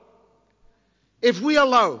if we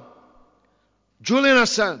allow Julian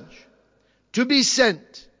Assange to be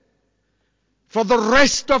sent for the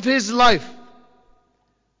rest of his life,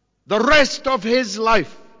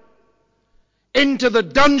 into the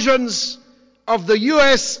dungeons of the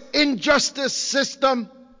US injustice system,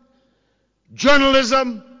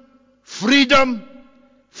 journalism, freedom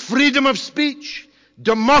of speech,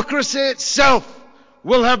 democracy itself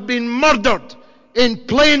will have been murdered in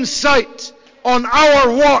plain sight on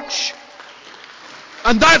our watch.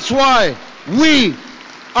 And that's why we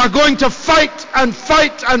are going to fight and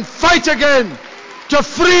fight and fight again to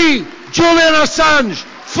free Julian Assange.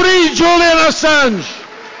 Free Julian Assange!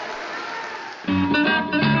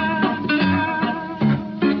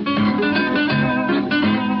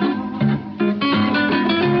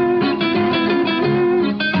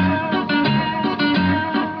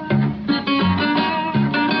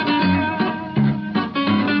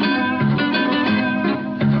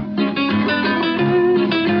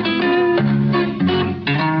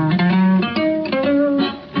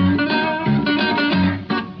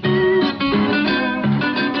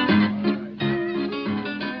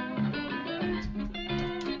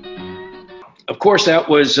 Of course, that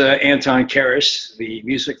was Anton Karas, the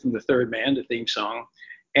music from The Third Man, the theme song.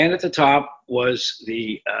 And at the top was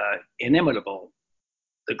the inimitable,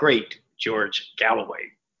 the great George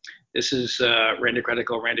Galloway. This is Randy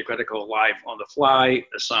Critical live on the fly,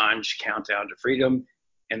 Assange Countdown to Freedom.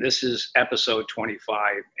 And this is episode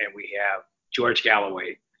 25, and we have George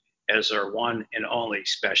Galloway as our one and only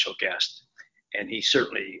special guest. And he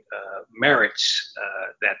certainly merits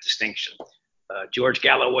that distinction. George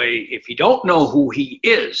Galloway, if you don't know who he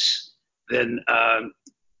is, then,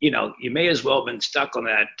 you may as well have been stuck on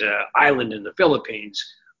that island in the Philippines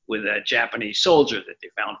with that Japanese soldier that they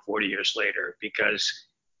found 40 years later, because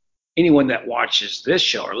anyone that watches this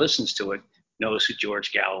show or listens to it knows who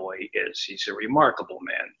George Galloway is. He's a remarkable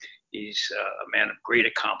man. He's a man of great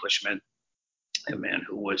accomplishment, a man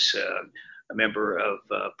who was a member of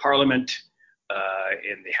Parliament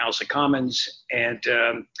in the House of Commons, and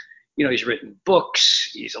he's written books,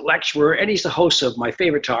 he's a lecturer, and he's the host of my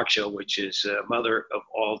favorite talk show, which is mother of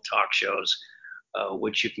all talk shows,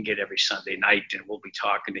 which you can get every Sunday night, and we'll be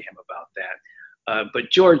talking to him about that. But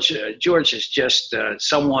George is just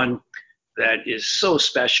someone that is so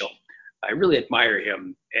special. I really admire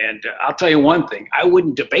him. And I'll tell you one thing, I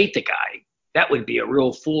wouldn't debate the guy. That would be a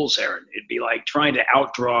real fool's errand. It'd be like trying to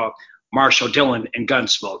outdraw Marshall Dillon in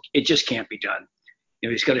Gunsmoke. It just can't be done.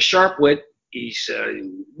 He's got a sharp wit. He's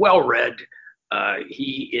well-read.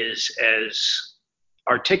 He is as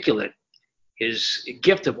articulate. His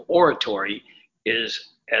gift of oratory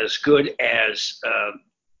is as good as,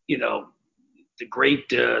 the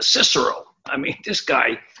great Cicero. I mean, this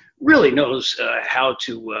guy really knows how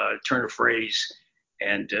to turn a phrase,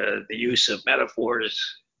 and the use of metaphors,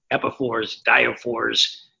 epiphors,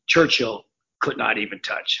 diaphors, Churchill could not even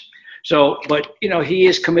touch. So, but, he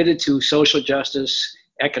is committed to social justice,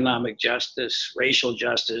 economic justice, racial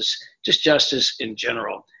justice, just justice in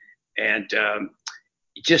general. And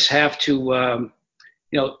you just have to,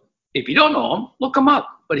 if you don't know him, look him up.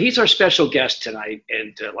 But he's our special guest tonight.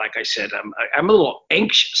 And like I said, I'm a little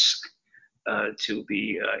anxious to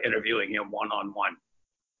be interviewing him one-on-one.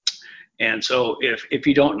 And so if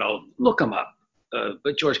you don't know, look him up.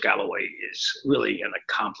 But George Galloway is really an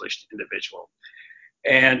accomplished individual.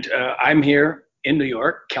 And I'm here in New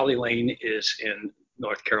York. Kelly Lane is in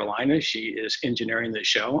North Carolina. She is engineering the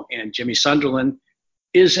show, and Jimmy Sunderland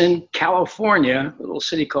is in California, a little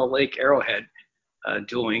city called Lake Arrowhead,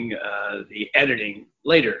 doing the editing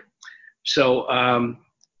later. So a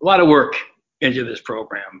lot of work into this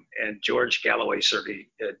program, and George Galloway certainly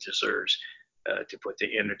deserves to put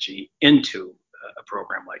the energy into a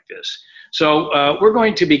program like this. So we're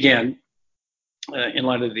going to begin in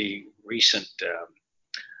light of the recent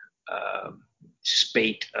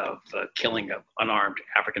spate of killing of unarmed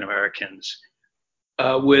African Americans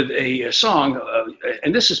with a song,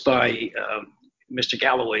 and this is by Mr.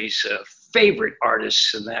 Galloway's favorite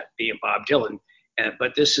artist, and that being Bob Dylan.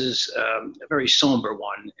 But this is a very somber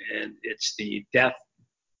one, and it's the death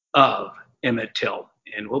of Emmett Till.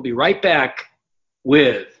 And we'll be right back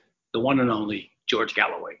with the one and only George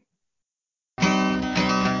Galloway.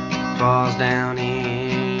 Falls down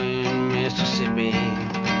in Mississippi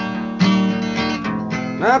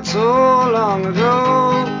not so long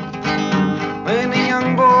ago, when the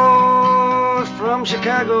young boys from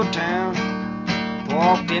Chicago town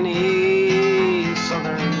walked in his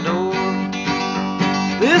southern door.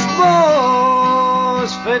 This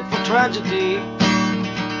boy's fateful tragedy,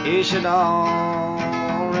 he should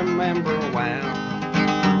all remember well.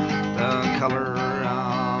 The color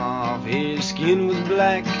of His skin was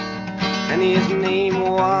black, and his name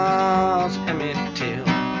was Emmett Till.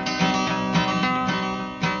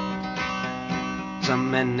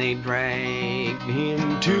 Some men, they dragged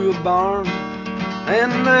him to a barn,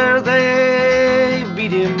 and there they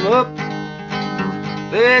beat him up.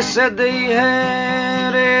 They said they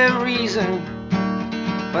had a reason,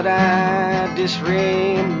 but I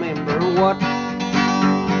disremember what.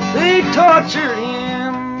 They tortured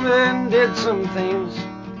him and did some things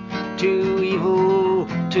too evil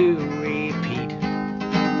to repeat.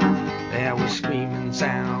 There was screaming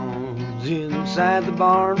sounds inside the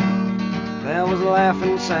barn. There was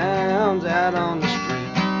laughing sounds out on the street.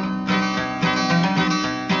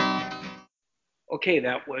 Okay,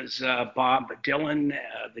 that was Bob Dylan,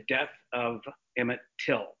 The Death of Emmett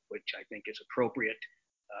Till, which I think is appropriate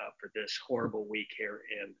for this horrible week here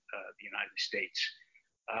in the United States.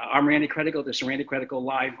 I'm Randy Credicle. This is Randy Credicle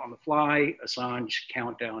Live on the Fly, Assange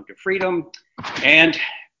Countdown to Freedom. And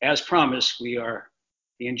as promised, we are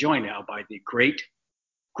being joined now by the great,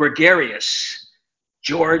 gregarious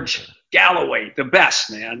George Galloway, the best,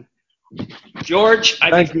 man. George,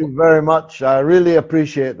 thank you very much. I really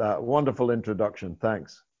appreciate that. Wonderful introduction.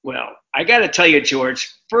 Thanks. Well, I got to tell you, George,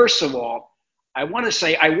 first of all, I want to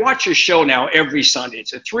say I watch your show now every Sunday.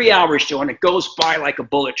 It's a 3-hour show, and it goes by like a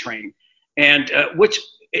bullet train. And which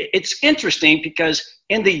it's interesting because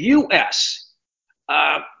in the U.S.,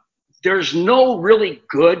 there's no really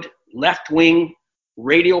good left-wing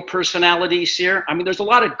radio personalities here. I mean, there's a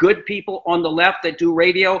lot of good people on the left that do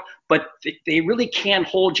radio, but they really can't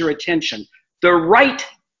hold your attention. The right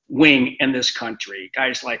wing in this country,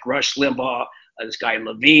 guys like Rush Limbaugh, this guy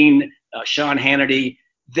Levine, Sean Hannity,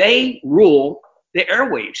 they rule the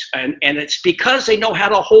airwaves. And it's because they know how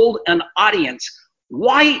to hold an audience.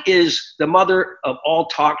 Why is the mother of all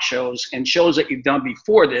talk shows and shows that you've done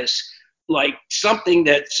before this like something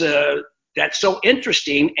that's so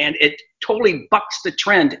interesting, and it totally bucks the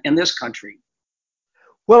trend in this country?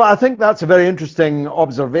 Well, I think that's a very interesting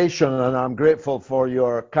observation, and I'm grateful for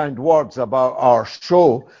your kind words about our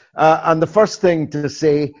show. And the first thing to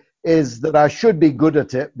say is that I should be good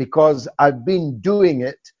at it because I've been doing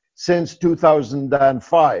it since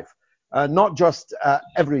 2005. Not just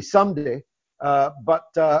every Sunday, but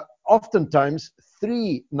oftentimes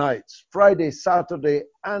 3 nights, Friday, Saturday,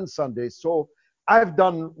 and Sunday. So I've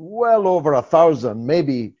done well over 1,000,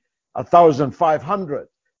 maybe 1,500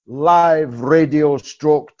 live radio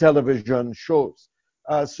stroke television shows.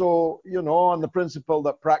 So, you know, on the principle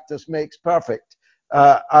that practice makes perfect,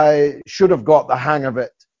 I should have got the hang of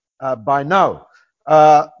it by now.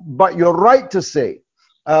 But you're right to say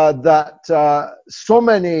that so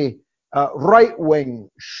many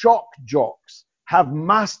right-wing shock jocks have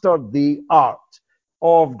mastered the art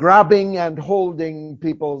of grabbing and holding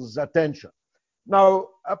people's attention. Now,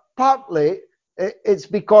 partly it's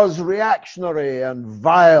because reactionary and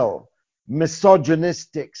vile,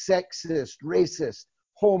 misogynistic, sexist, racist,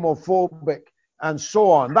 homophobic, and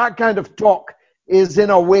so on, that kind of talk is in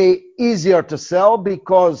a way easier to sell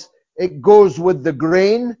because it goes with the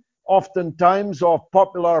grain, oftentimes, of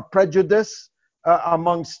popular prejudice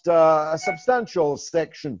amongst a substantial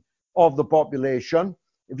section of the population.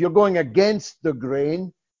 If you're going against the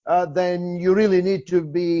grain, then you really need to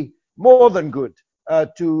be more than good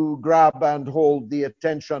to grab and hold the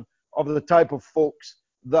attention of the type of folks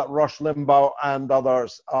that Rush Limbaugh and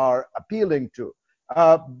others are appealing to.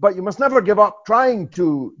 But you must never give up trying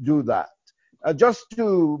to do that. Just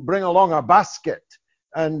to bring along a basket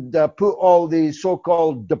and put all the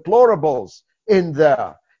so-called deplorables in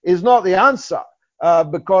there is not the answer,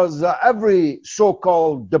 because every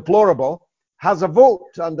so-called deplorable has a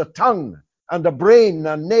vote and a tongue and a brain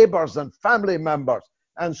and neighbors and family members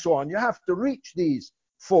and so on. You have to reach these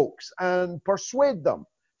folks and persuade them.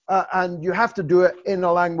 And you have to do it in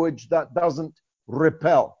a language that doesn't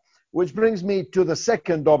repel. Which brings me to the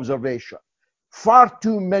second observation. Far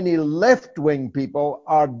too many left-wing people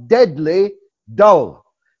are deadly dull.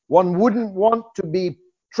 One wouldn't want to be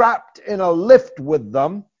trapped in a lift with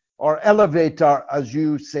them, or elevator, as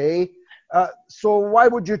you say. So why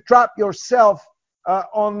would you trap yourself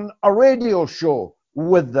on a radio show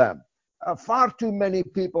with them? Far too many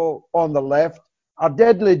people on the left are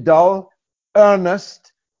deadly dull,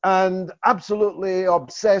 earnest, and absolutely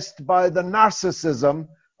obsessed by the narcissism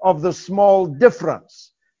of the small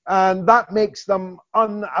difference. And that makes them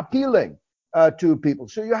unappealing to people.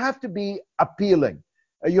 So you have to be appealing.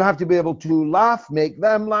 You have to be able to laugh, make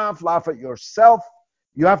them laugh at yourself.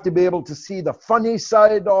 You have to be able to see the funny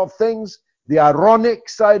side of things, the ironic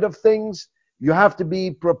side of things. You have to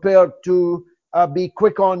be prepared to be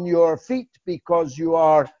quick on your feet because you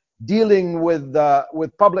are dealing with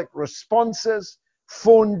public responses,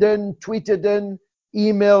 phoned in, tweeted in,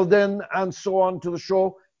 emailed in, and so on to the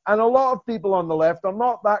show. And a lot of people on the left are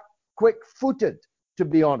not that quick-footed, to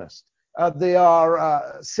be honest. They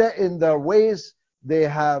are set in their ways. They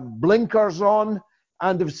have blinkers on.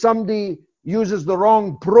 And if somebody uses the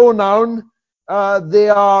wrong pronoun, they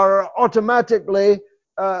are automatically,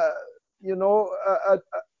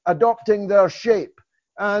 adopting their shape.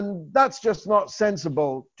 And that's just not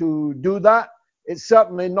sensible to do that. It's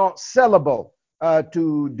certainly not sellable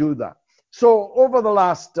to do that. So over the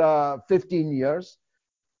last 15 years,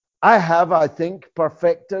 I have, I think,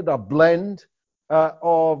 perfected a blend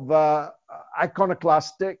of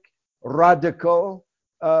iconoclastic, radical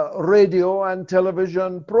radio and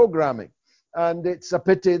television programming. And it's a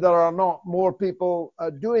pity there are not more people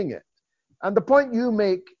doing it. And the point you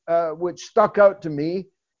make, which stuck out to me,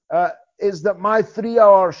 is that my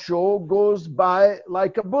 3-hour show goes by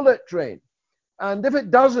like a bullet train. And if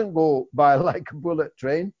it doesn't go by like a bullet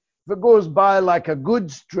train, if it goes by like a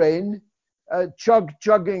goods train,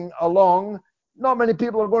 chugging along, not many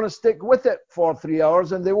people are going to stick with it for 3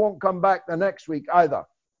 hours, and they won't come back the next week either.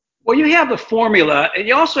 Well, you have the formula, and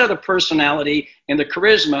you also have the personality and the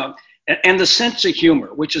charisma and the sense of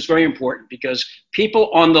humor, which is very important because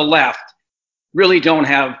people on the left really don't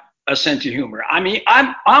have a sense of humor. I mean,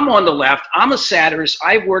 I'm on the left. I'm a satirist.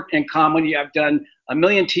 I've worked in comedy. I've done a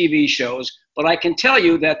million TV shows, but I can tell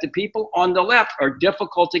you that the people on the left are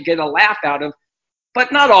difficult to get a laugh out of,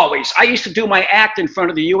 but not always. I used to do my act in front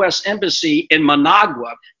of the U.S. Embassy in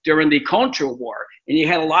Managua during the Contra War, and you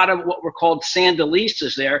had a lot of what were called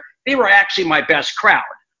Sandinistas there. They were actually my best crowd.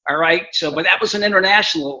 All right. So, but that was an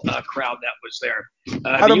international crowd that was there.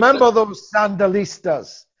 I remember those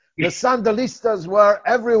Sandinistas. The Sandinistas were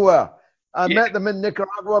everywhere. I met them in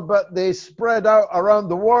Nicaragua, but they spread out around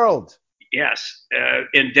the world. Yes.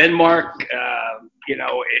 In Denmark,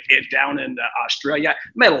 down in Australia. I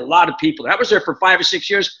met a lot of people. I was there for 5 or 6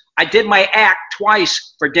 years. I did my act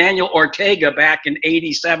twice for Daniel Ortega back in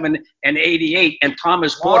 87 and 88, and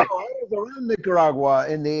Thomas Borden. I was around Nicaragua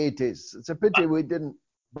in the 80s. It's a pity we didn't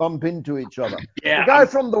bump into each other. Yeah, the guy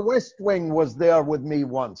from the West Wing was there with me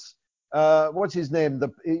once. What's his name?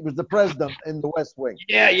 He was the president in the West Wing.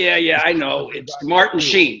 Yeah. I know. It's Martin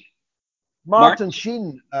Sheen. Martin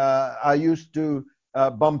Sheen, I used to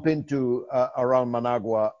bump into around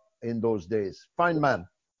Managua in those days. Fine man.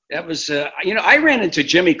 That was, I ran into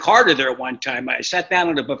Jimmy Carter there one time. I sat down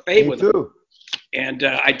at a buffet with him, and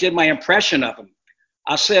I did my impression of him.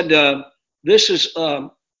 I said, this is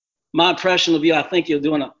my impression of you. I think you're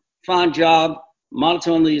doing a fine job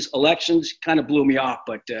monitoring these elections. Kind of blew me off,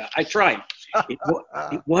 but I tried.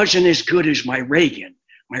 It wasn't as good as my Reagan.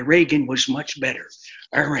 My Reagan was much better.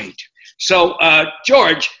 All right. So,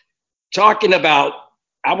 George, talking about,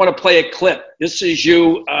 I want to play a clip. This is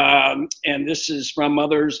you, and this is from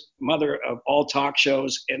mother of all talk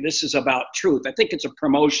shows, and this is about truth. I think it's a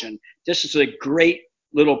promotion. This is a great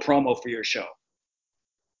little promo for your show.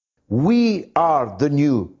 We are the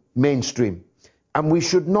new mainstream, and we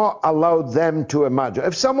should not allow them to imagine.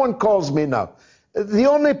 If someone calls me now, the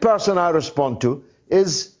only person I respond to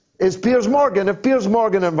is Piers Morgan. If Piers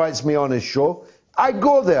Morgan invites me on his show, I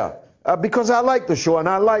go there because I like the show and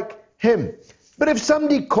I like him. But if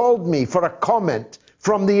somebody called me for a comment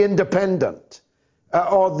from The Independent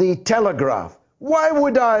or The Telegraph, why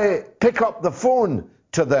would I pick up the phone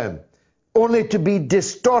to them only to be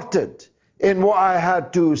distorted in what I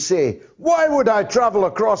had to say? Why would I travel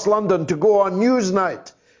across London to go on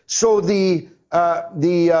Newsnight so the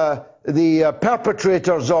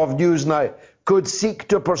perpetrators of Newsnight could seek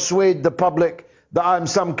to persuade the public that I'm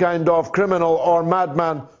some kind of criminal or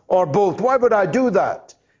madman or both? Why would I do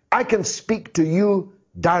that? I can speak to you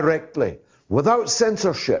directly, without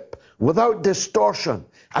censorship, without distortion.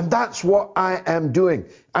 And that's what I am doing.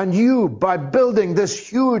 And you, by building this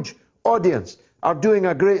huge audience, are doing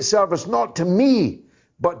a great service, not to me,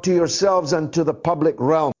 but to yourselves and to the public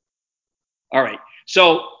realm. All right.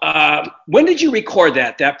 So when did you record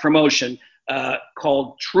that promotion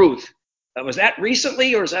called Truth? Was that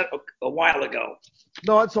recently or is that a while ago?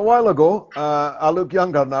 No, it's a while ago. I look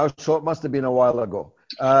younger now, so it must have been a while ago.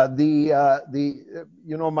 My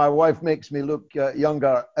wife makes me look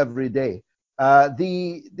younger every day.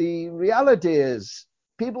 The reality is,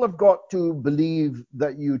 people have got to believe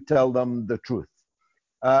that you tell them the truth.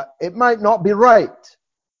 It might not be right.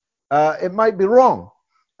 It might be wrong.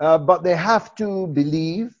 But they have to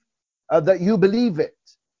believe that you believe it.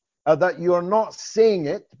 That you're not saying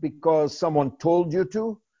it because someone told you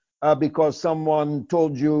to, because someone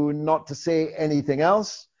told you not to say anything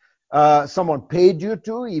else. Someone paid you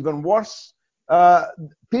to, even worse, Uh,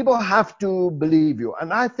 People have to believe you.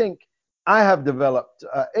 And I think I have developed,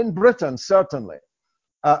 in Britain certainly,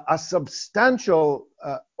 a substantial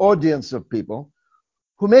audience of people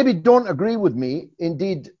who maybe don't agree with me.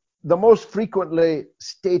 Indeed, the most frequently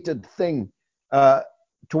stated thing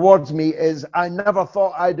towards me is, I never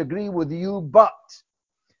thought I'd agree with you, but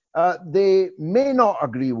they may not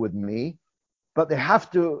agree with me, but they have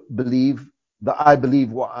to believe that I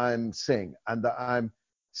believe what I'm saying and that I'm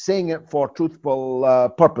saying it for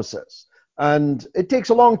truthful purposes. And it takes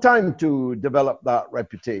a long time to develop that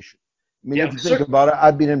reputation. I mean, Yeah, if you think about it,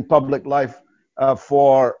 I've been in public life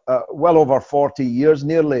for well over 40 years,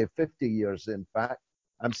 nearly 50 years, in fact.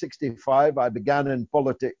 I'm 65. I began in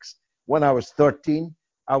politics when I was 13.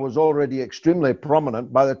 I was already extremely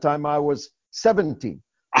prominent by the time I was 17.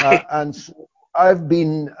 And so I've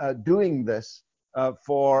been doing this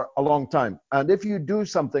for a long time. And if you do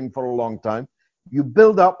something for a long time, you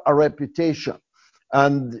build up a reputation.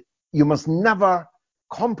 And you must never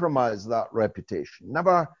compromise that reputation,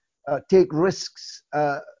 never take risks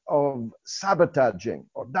of sabotaging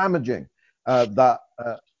or damaging that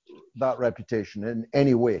reputation in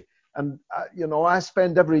any way. And, I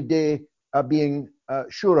spend every day being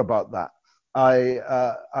sure about that.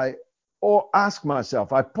 I ask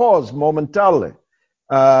myself, I pause momentarily.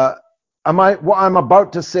 What I'm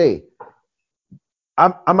about to say,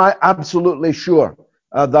 am I absolutely sure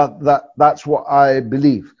that's what I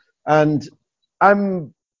believe? And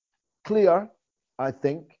I'm clear, I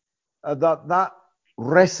think, that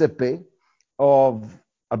recipe of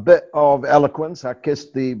a bit of eloquence. I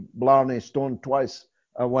kissed the Blarney Stone twice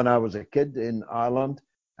when I was a kid in Ireland,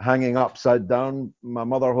 hanging upside down, my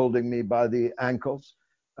mother holding me by the ankles.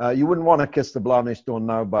 You wouldn't want to kiss the Blarney Stone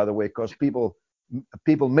now, by the way, because people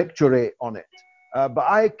micturate on it. But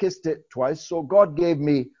I kissed it twice, so God gave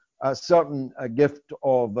me a certain gift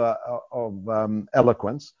of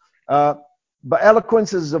eloquence. But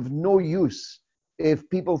eloquence is of no use if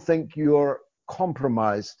people think you're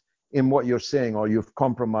compromised in what you're saying or you've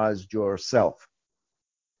compromised yourself.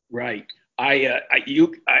 Right. I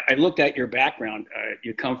looked at your background.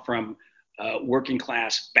 You come from working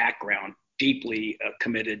class background, deeply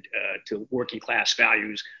committed to working class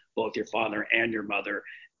values, both your father and your mother.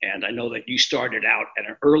 And I know that you started out at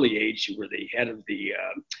an early age. You were the head of the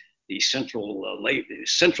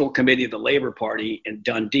Central Committee of the Labor Party in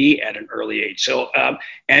Dundee at an early age. So,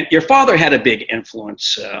 and your father had a big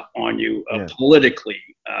influence on you politically.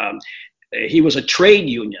 He was a trade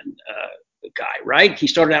union guy, right? He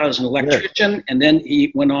started out as an electrician, and then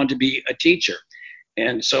he went on to be a teacher.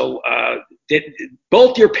 And so,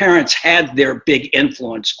 both your parents had their big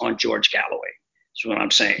influence on George Galloway. That's what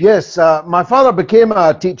I'm saying. Yes, my father became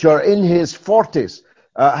a teacher in his 40s,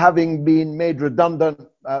 having been made redundant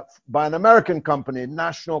by an American company,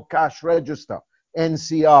 National Cash Register,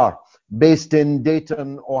 NCR, based in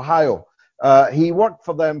Dayton, Ohio. He worked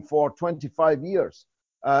for them for 25 years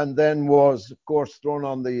and then was, of course, thrown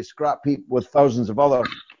on the scrap heap with thousands of others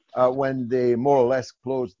when they more or less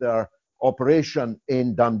closed their operation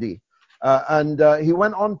in Dundee. And he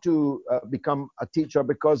went on to become a teacher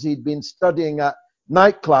because he'd been studying at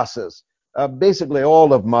night classes basically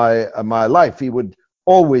all of my life. He would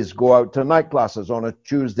always go out to night classes on a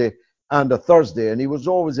Tuesday and a Thursday, and he was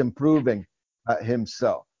always improving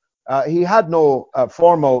himself. He had no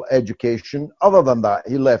formal education. Other than that,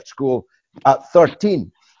 he left school at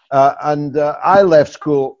 13, and I left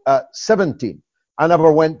school at 17. I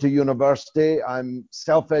never went to university. I'm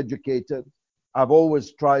self-educated. I've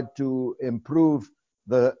always tried to improve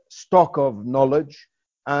the stock of knowledge,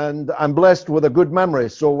 and I'm blessed with a good memory.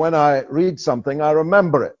 So when I read something, I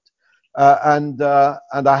remember it. And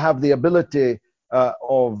I have the ability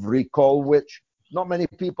of recall, which not many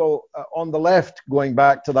people on the left, going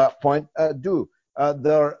back to that point, do.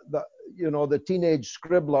 They're the teenage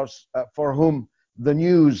scribblers for whom the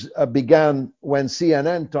news began when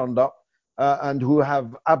CNN turned up, and who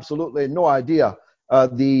have absolutely no idea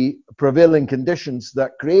the prevailing conditions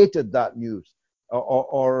that created that news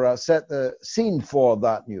or set the scene for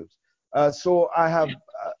that news. So I have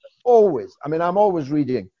I'm always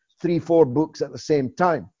reading 3-4 books at the same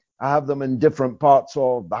time. I have them in different parts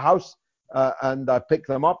of the house, and I pick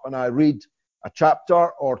them up and I read a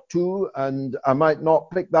chapter or two, and I might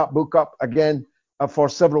not pick that book up again for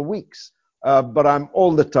several weeks. But I'm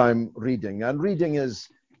all the time reading, and reading is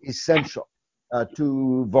essential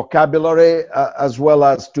to vocabulary as well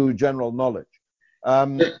as to general knowledge.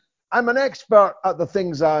 I'm an expert at the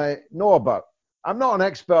things I know about. I'm not an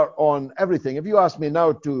expert on everything. If you ask me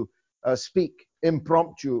now to speak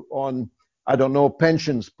impromptu on, I don't know,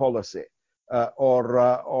 pensions policy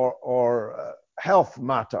or health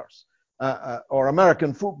matters, or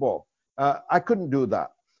American football. I couldn't do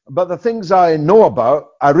that. But the things I know about,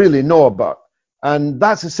 I really know about. And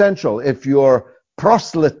that's essential. If you're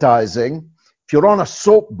proselytizing, if you're on a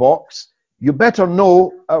soapbox, you better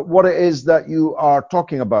know what it is that you are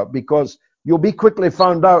talking about, because you'll be quickly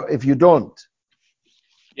found out if you don't.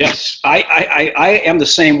 Yes, I am the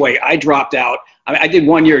same way. I dropped out. I did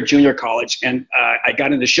 1 year at junior college, and I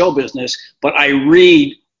got into show business, but I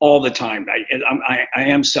read all the time. I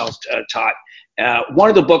am self-taught. One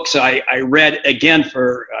of the books I read again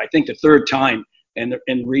for, I think, the third time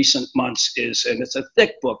in recent months is, and it's a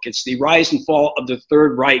thick book, it's The Rise and Fall of the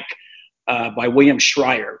Third Reich by William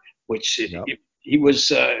Schreier, which he was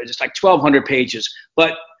just like 1,200 pages.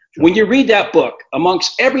 But when you read that book,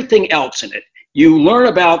 amongst everything else in it, you learn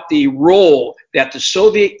about the role that the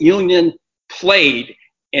Soviet Union played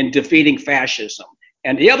in defeating fascism.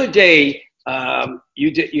 And the other day,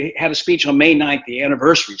 you had a speech on May 9th, the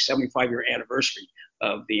anniversary, 75-year anniversary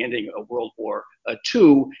of the ending of World War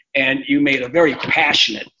II, and you made a very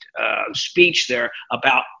passionate speech there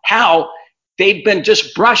about how they've been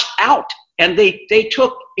just brushed out, and they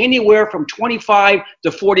took anywhere from 25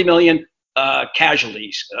 to 40 million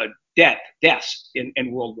casualties, deaths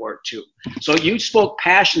in World War II. So you spoke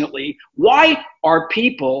passionately. Why are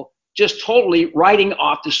people just totally writing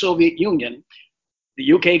off the Soviet Union,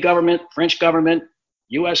 the UK government, French government,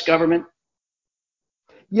 US government?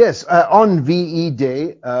 Yes, on VE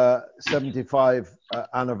Day, 75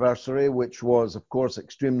 anniversary, which was, of course,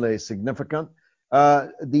 extremely significant,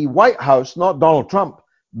 the White House, not Donald Trump,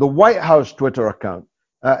 the White House Twitter account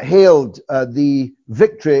hailed the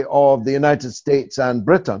victory of the United States and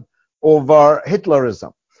Britain over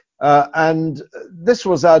Hitlerism. And this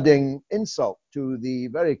was adding insult to the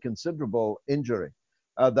very considerable injury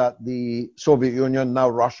that the Soviet Union, now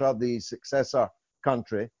Russia, the successor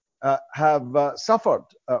country, have suffered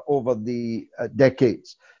over the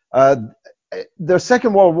decades. The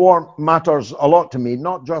Second World War matters a lot to me,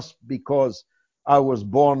 not just because I was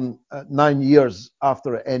born 9 years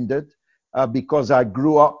after it ended, because I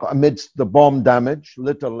grew up amidst the bomb damage,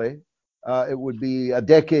 literally. It would be a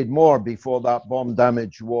decade more before that bomb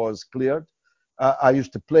damage was cleared. I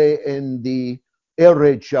used to play in the air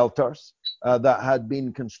raid shelters that had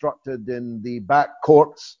been constructed in the back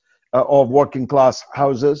courts of working class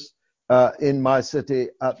houses in my city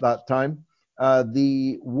at that time.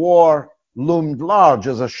 The war loomed large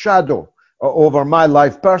as a shadow over my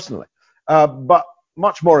life personally. But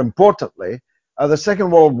much more importantly, the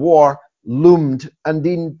Second World War loomed and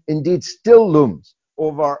indeed still looms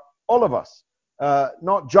over all of us,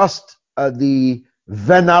 not just the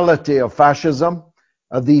venality of fascism,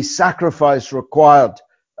 the sacrifice required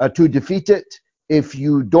to defeat it if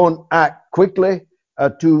you don't act quickly,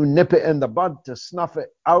 to nip it in the bud, to snuff it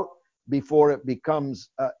out before it becomes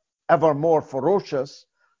ever more ferocious,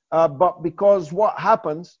 but because what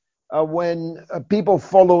happens when people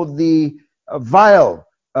follow the vile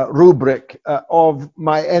rubric of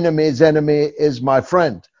my enemy's enemy is my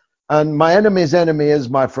friend. And my enemy's enemy is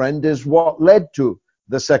my friend is what led to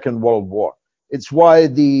the Second World War. It's why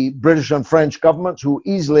the British and French governments, who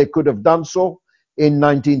easily could have done so in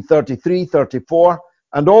 1933, 34,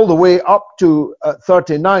 and all the way up to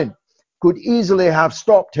 39, could easily have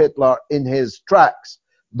stopped Hitler in his tracks.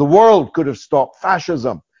 The world could have stopped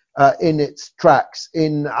fascism in its tracks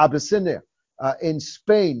in Abyssinia, in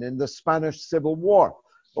Spain, in the Spanish Civil War,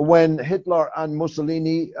 when Hitler and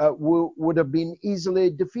Mussolini would have been easily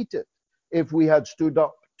defeated if we had stood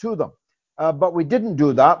up to them. But we didn't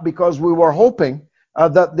do that because we were hoping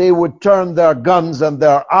that they would turn their guns and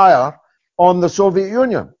their ire on the Soviet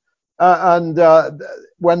Union. And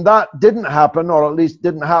when that didn't happen, or at least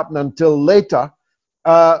didn't happen until later,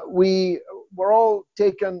 we were all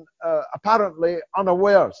taken apparently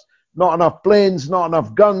unawares. Not enough planes, not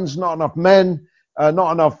enough guns, not enough men,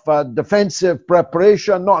 not enough defensive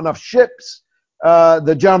preparation, not enough ships.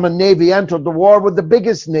 The German Navy entered the war with the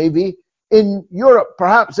biggest navy in Europe,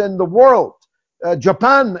 perhaps in the world.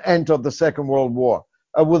 Japan entered the Second World War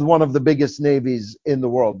with one of the biggest navies in the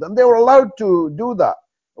world. And they were allowed to do that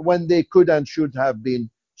when they could and should have been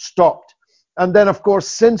stopped. And then, of course,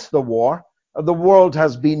 since the war, the world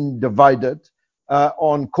has been divided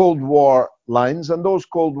on Cold War lines, and those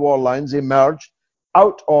Cold War lines emerged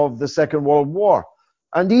out of the Second World War.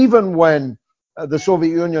 And even when the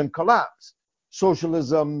Soviet Union collapsed,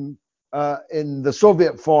 socialism in the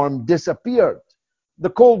Soviet form disappeared. The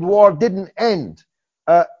Cold War didn't end.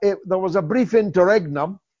 There was a brief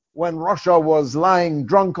interregnum when Russia was lying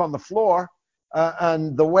drunk on the floor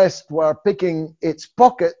and the West were picking its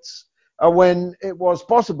pockets, when it was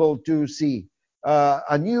possible to see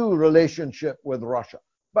a new relationship with Russia.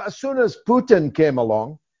 But as soon as Putin came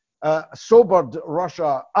along, sobered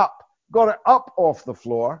Russia up, got it up off the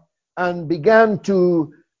floor, and began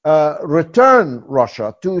to return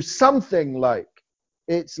Russia to something like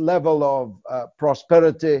its level of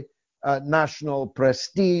prosperity, national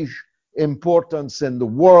prestige, importance in the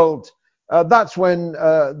world. That's when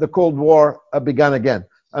the Cold War began again.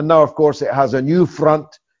 And now, of course, it has a new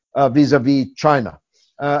front vis-a-vis China.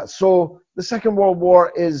 So the Second World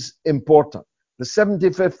War is important. The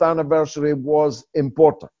 75th anniversary was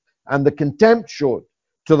important. And the contempt showed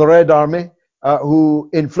to the Red Army, who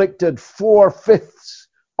inflicted 4/5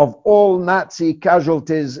 of all Nazi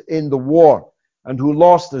casualties in the war, and who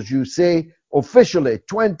lost, as you say, officially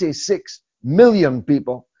 26 million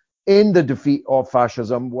people in the defeat of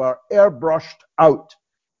fascism, were airbrushed out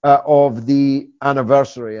of the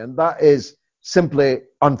anniversary. And that is simply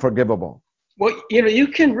unforgivable. Well, you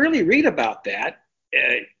can really read about that,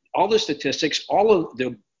 all the statistics, all of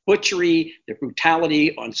the butchery, the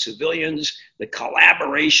brutality on civilians, the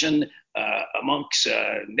collaboration amongst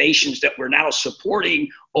nations that we're now supporting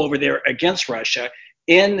over there against Russia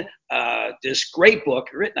in this great book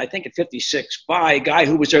written, I think, in '56 by a guy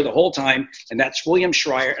who was there the whole time, and that's William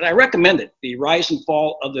Schreier. And I recommend it, The Rise and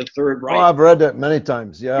Fall of the Third Reich. Oh, I've read it many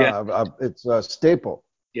times. Yeah. It's a staple.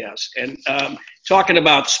 Yes, and talking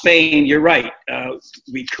about Spain, you're right.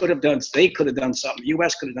 They could have done something. The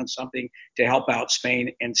U.S. could have done something to help out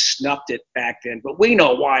Spain and snuffed it back then. But we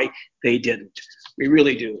know why they didn't. We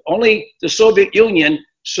really do. Only the Soviet Union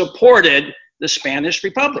supported the Spanish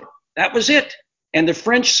Republic. That was it. And the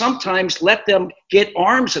French sometimes let them get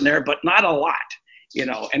arms in there, but not a lot.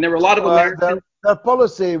 And there were a lot of Americans. Their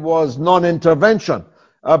policy was non-intervention.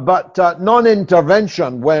 But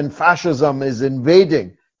non-intervention when fascism is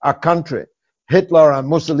invading a country, Hitler and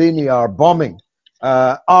Mussolini are bombing,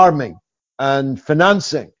 arming, and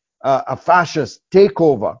financing a fascist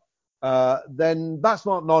takeover, then that's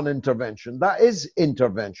not non-intervention. That is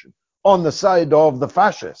intervention on the side of the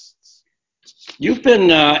fascists. You've been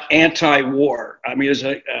anti-war. I mean, there's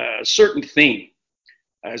a certain theme.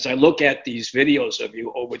 As I look at these videos of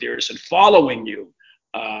you over the years and following you,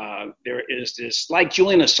 there is this, like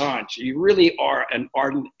Julian Assange, you really are an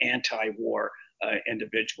ardent anti-war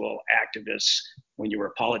individual activist when you were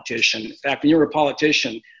a politician. In fact, when you were a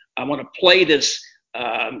politician, I want to play this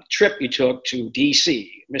trip you took to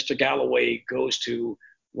D.C. Mr. Galloway goes to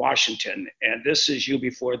Washington, and this is you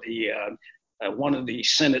before the one of the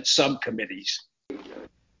Senate subcommittees.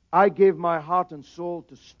 I gave my heart and soul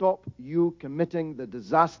to stop you committing the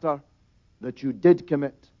disaster that you did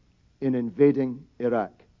commit in invading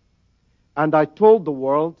Iraq. And I told the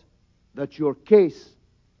world that your case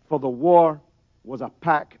for the war was a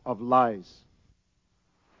pack of lies.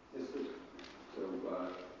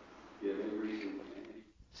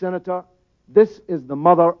 Senator, this is the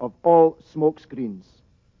mother of all smokescreens.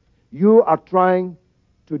 You are trying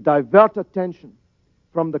to divert attention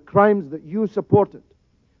from the crimes that you supported,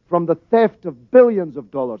 from the theft of billions of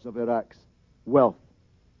dollars of Iraq's wealth.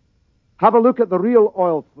 Have a look at the real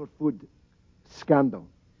oil for food scandal.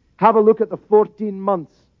 Have a look at the 14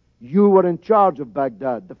 months you were in charge of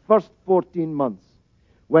Baghdad, the first 14 months,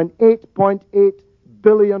 when $8.8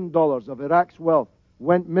 billion of Iraq's wealth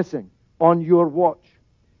went missing on your watch.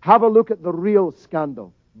 Have a look at the real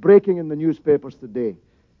scandal breaking in the newspapers today,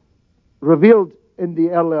 revealed in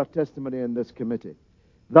the earlier testimony in this committee,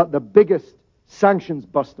 that the biggest sanctions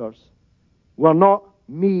busters were not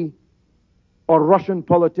me or Russian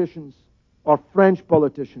politicians or French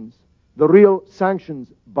politicians. The real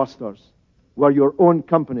sanctions busters were your own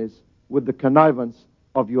companies with the connivance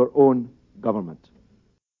of your own government.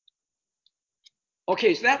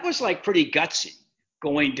 Okay, so that was like pretty gutsy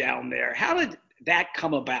going down there. How did that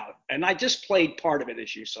come about? And I just played part of it,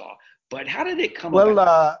 as you saw, but how did it come about?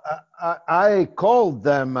 Well, I called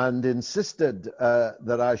them and insisted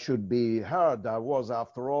that I should be heard. I was,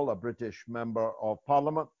 after all, a British member of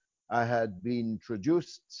Parliament. I had been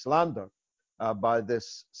traduced, slandered by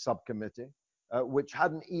this subcommittee, which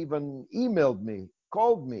hadn't even emailed me,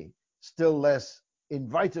 called me, still less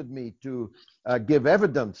invited me to give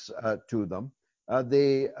evidence to them.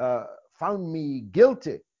 They found me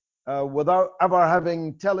guilty without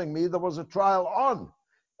ever telling me there was a trial on.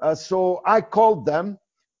 So I called them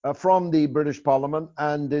from the British Parliament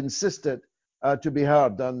and insisted to be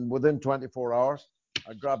heard. And within 24 hours,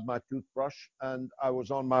 I grabbed my toothbrush and I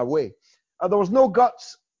was on my way. There was no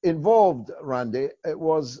guts involved, Randy. It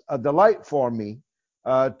was a delight for me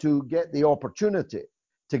to get the opportunity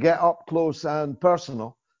to get up close and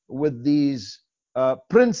personal with these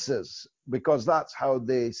princes, because that's how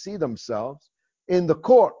they see themselves, in the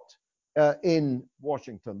court in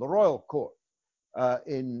Washington, the royal court.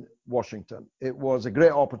 in Washington. It was a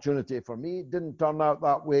great opportunity for me. It didn't turn out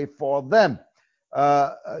that way for them.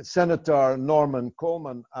 Senator Norman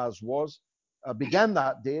Coleman, as was, began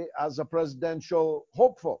that day as a presidential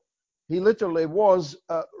hopeful. He literally was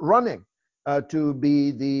running to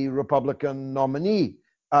be the Republican nominee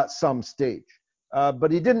at some stage.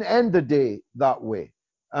 But he didn't end the day that way.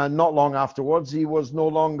 And not long afterwards, he was no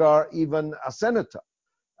longer even a senator.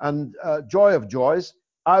 And joy of joys,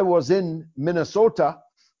 I was in Minnesota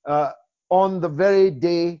on the very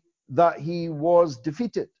day that he was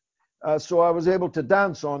defeated. So I was able to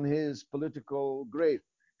dance on his political grave.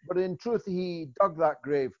 But in truth, he dug that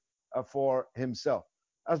grave for himself.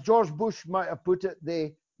 As George Bush might have put it,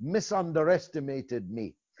 they misunderestimated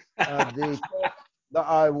me. They thought that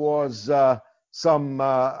I was some,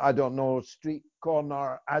 I don't know, street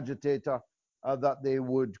corner agitator that they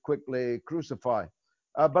would quickly crucify.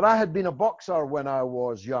 But I had been a boxer when I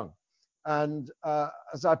was young. And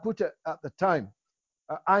as I put it at the time,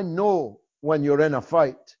 I know when you're in a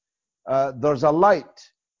fight, there's a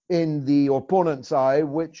light in the opponent's eye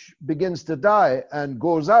which begins to die and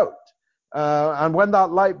goes out. And when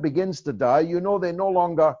that light begins to die, you know they no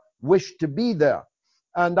longer wish to be there.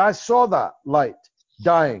 And I saw that light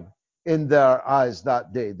dying in their eyes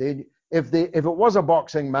that day. If it was a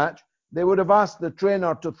boxing match, they would have asked the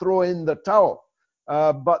trainer to throw in the towel,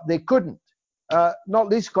 but they couldn't. Not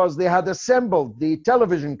least because they had assembled the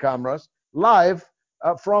television cameras live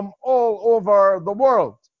from all over the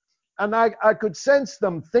world. And I could sense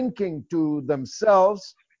them thinking to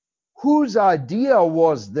themselves, whose idea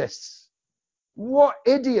was this? What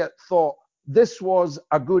idiot thought this was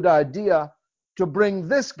a good idea to bring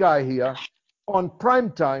this guy here on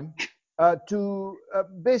prime time to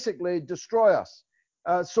basically destroy us?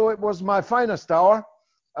 So it was my finest hour.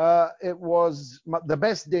 It was the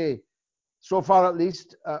best day, so far at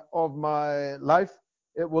least, of my life.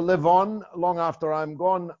 It will live on long after I'm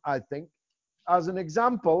gone, I think, as an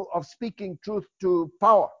example of speaking truth to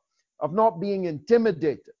power, of not being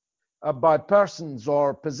intimidated by persons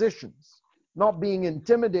or positions, not being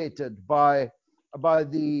intimidated by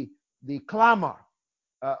the clamor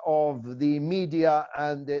of the media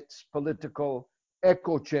and its political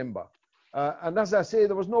echo chamber. And as I say,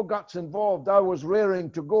 there was no guts involved. I was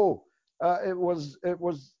raring to go. It was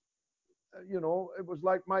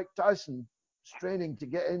like Mike Tyson straining to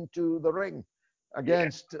get into the ring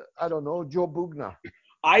against, I don't know, Joe Bugner.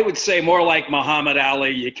 I would say more like Muhammad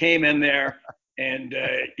Ali. You came in there and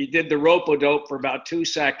you did the rope-a-dope for about 2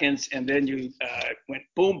 seconds, and then you went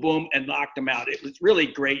boom, boom, and knocked him out. It was really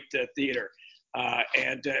great theater.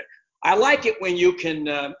 And I like it when you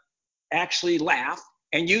can actually laugh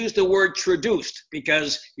and use the word traduced,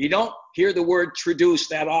 because you don't hear the word traduced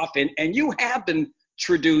that often. And you have been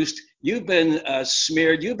traduced. You've been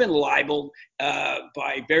smeared. You've been libeled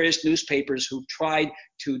by various newspapers who tried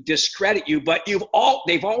to discredit you, but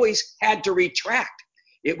they've always had to retract.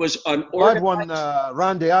 It was an organized... I've won,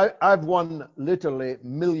 Randy, I've won literally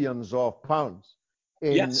millions of pounds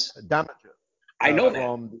in damages. I know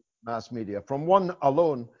from the mass media. From one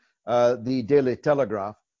alone, the Daily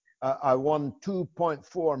Telegraph, I won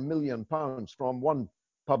 £2.4 million from one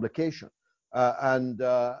publication. And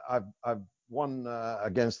I've won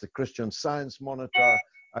against the Christian Science Monitor,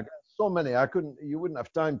 against so many. You wouldn't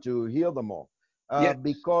have time to hear them all.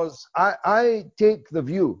 Because I take the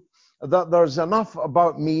view that there's enough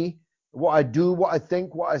about me, what I do, what I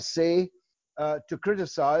think, what I say, to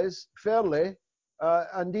criticize fairly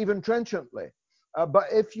and even trenchantly. But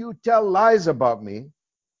if you tell lies about me,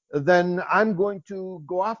 then I'm going to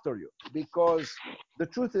go after you, because the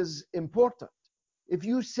truth is important. If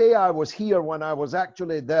you say I was here when I was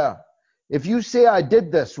actually there, if you say I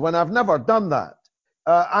did this when I've never done that,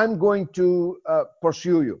 I'm going to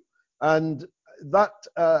pursue you. And that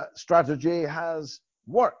strategy has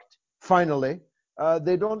worked, finally.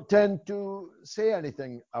 They don't tend to say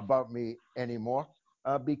anything about me anymore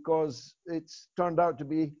because it's turned out to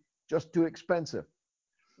be just too expensive.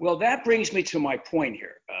 Well, that brings me to my point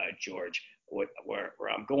here, George, where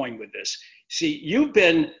I'm going with this. See, you've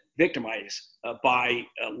been victimized by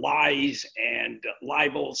lies and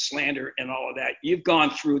libel, slander, and all of that. You've gone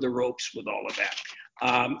through the ropes with all of that.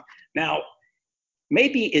 Now,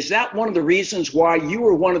 maybe is that one of the reasons why you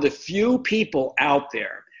were one of the few people out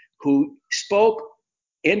there who spoke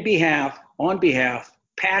on behalf,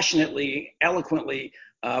 passionately, eloquently,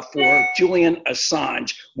 for Julian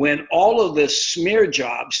Assange when all of the smear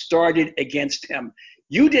jobs started against him?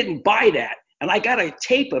 You didn't buy that. And I got a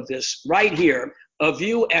tape of this right here of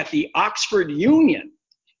you at the Oxford Union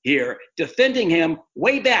here defending him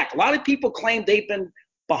way back. A lot of people claim they've been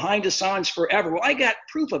behind Assange forever. Well, I got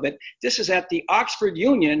proof of it. This is at the Oxford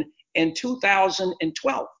Union in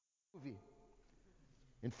 2012.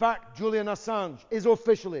 In fact, Julian Assange is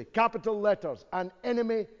officially, capital letters, an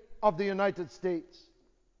enemy of the United States.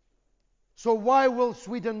 So why will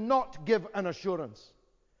Sweden not give an assurance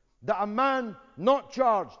that a man not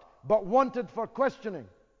charged but wanted for questioning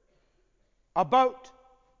about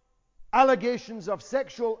allegations of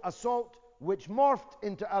sexual assault which morphed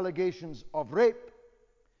into allegations of rape,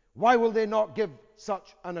 why will they not give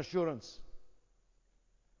such an assurance?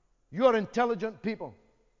 You are intelligent people,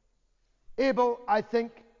 able, I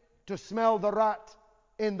think, to smell the rat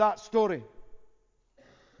in that story.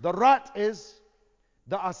 The rat is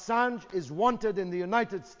that Assange is wanted in the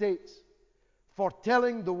United States for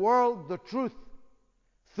telling the world the truth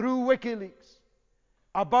through Wikileaks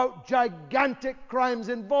about gigantic crimes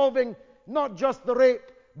involving not just the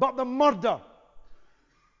rape, but the murder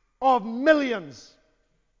of millions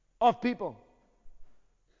of people.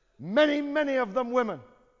 Many, many of them women.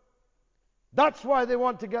 That's why they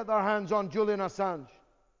want to get their hands on Julian Assange.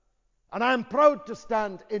 And I am proud to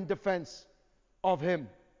stand in defense of him.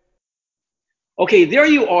 Okay, there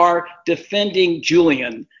you are defending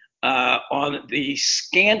Julian on the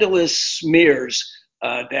scandalous smears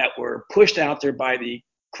that were pushed out there by the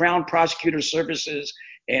Crown Prosecutor Services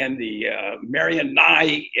and the Marian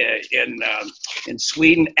Nye in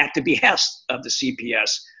Sweden at the behest of the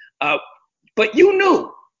CPS. But you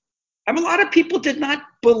knew. I mean, a lot of people did not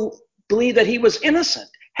believe that he was innocent.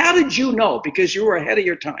 How did you know? Because you were ahead of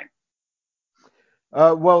your time.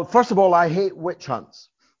 Well, first of all, I hate witch hunts.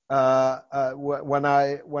 When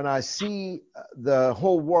I see the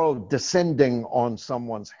whole world descending on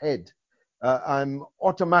someone's head, I'm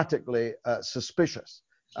automatically suspicious,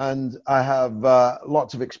 and I have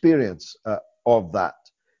lots of experience of that.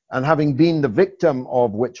 And having been the victim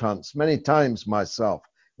of witch hunts many times myself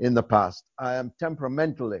in the past, I am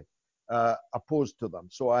temperamentally opposed to them,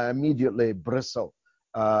 so I immediately bristle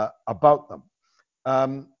about them.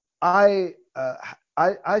 I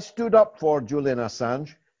stood up for Julian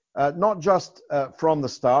Assange. Not just from the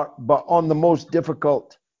start, but on the most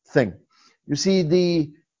difficult thing. You see,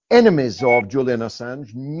 the enemies of Julian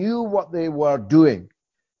Assange knew what they were doing.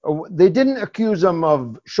 They didn't accuse him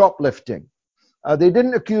of shoplifting. They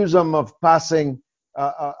didn't accuse him of passing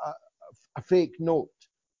a fake note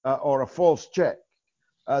or a false check.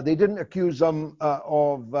 They didn't accuse him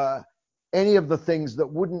of any of the things that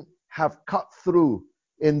wouldn't have cut through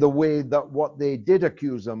in the way that what they did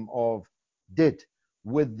accuse him of did,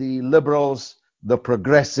 with the liberals, the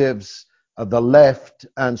progressives, the left,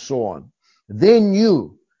 and so on. They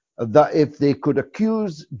knew that if they could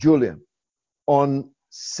accuse Julian on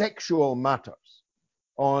sexual matters,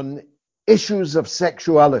 on issues of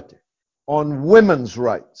sexuality, on women's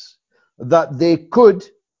rights, that they could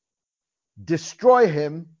destroy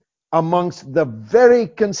him amongst the very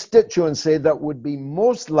constituency that would be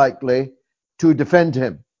most likely to defend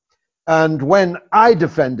him. And when I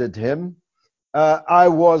defended him, I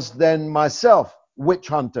was then myself witch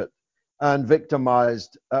hunted and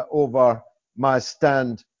victimized over my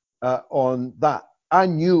stand on that. I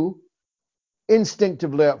knew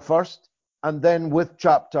instinctively at first, and then with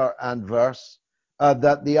chapter and verse,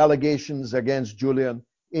 that the allegations against Julian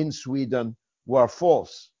in Sweden were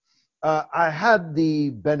false. I had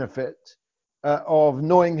the benefit of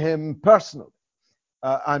knowing him personally.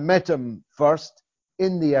 I met him first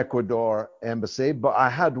in the Ecuador embassy, but I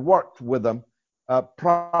had worked with him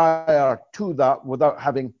prior to that without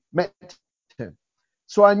having met him.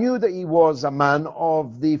 So I knew that he was a man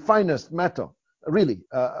of the finest metal, really,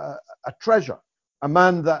 a treasure, a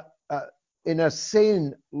man that in a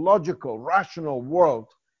sane, logical, rational world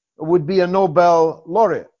would be a Nobel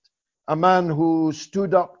laureate, a man who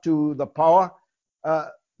stood up to the power,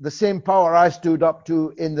 the same power I stood up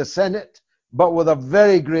to in the Senate, but with a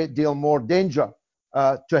very great deal more danger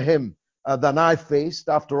to him than I faced.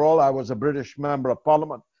 After all, I was a British member of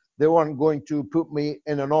Parliament. They weren't going to put me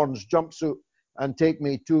in an orange jumpsuit and take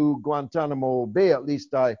me to Guantanamo Bay. At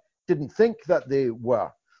least I didn't think that they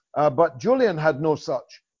were. But Julian had no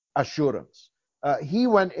such assurance. He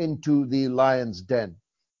went into the lion's den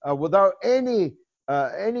without any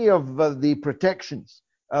of the protections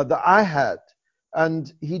that I had.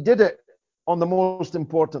 And he did it on the most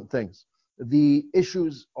important things, the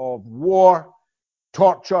issues of war,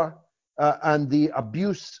 torture, and the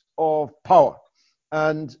abuse of power.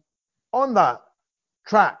 And on that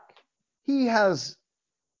track, he has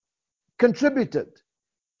contributed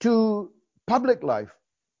to public life,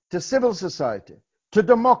 to civil society, to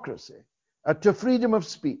democracy, to freedom of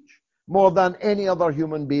speech, more than any other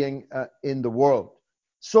human being in the world.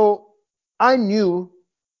 So I knew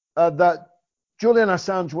that Julian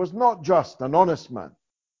Assange was not just an honest man,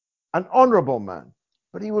 an honorable man,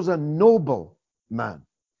 but he was a noble man.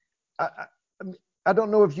 I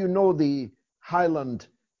don't know if you know the Highland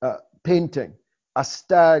painting, A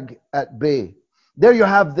Stag at Bay. There you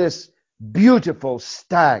have this beautiful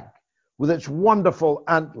stag with its wonderful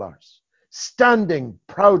antlers, standing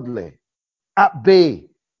proudly at bay,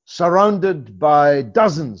 surrounded by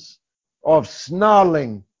dozens of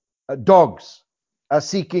snarling dogs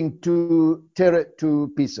seeking to tear it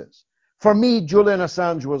to pieces. For me, Julian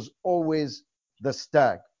Assange was always the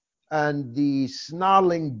stag, and the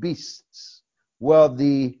snarling beasts were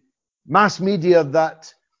the mass media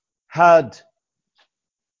that had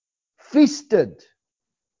feasted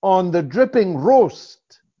on the dripping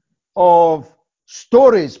roast of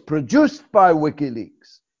stories produced by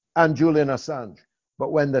Wikileaks and Julian Assange.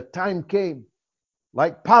 But when the time came,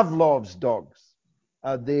 like Pavlov's dogs,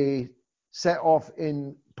 they set off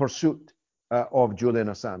in pursuit of Julian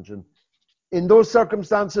Assange. And in those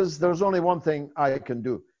circumstances, there's only one thing I can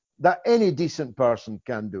do, that any decent person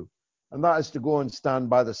can do, and that is to go and stand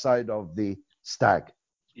by the side of the stag.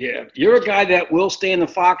 Yeah, you're a guy that will stay in the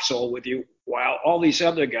foxhole with you, while all these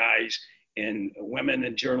other guys and women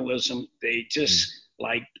in journalism, they just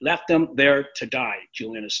like left them there to die,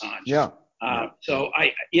 Julian Assange. Yeah. So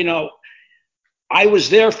I was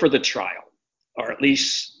there for the trial, or at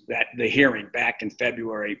least the hearing back in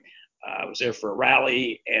February. I was there for a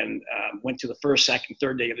rally and went to the first, second,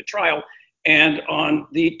 third day of the trial. And on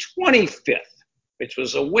the 25th, which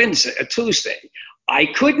was a Tuesday, I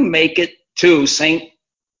couldn't make it to St.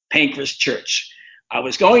 Pancras Church. I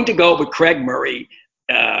was going to go with Craig Murray,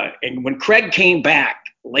 and when Craig came back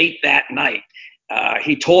late that night,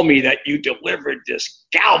 he told me that you delivered this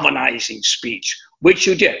galvanizing speech, which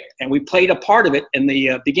you did, and we played a part of it in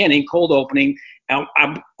the beginning, cold opening. Now,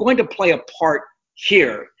 I'm going to play a part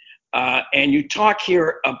here, and you talk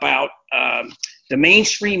here about the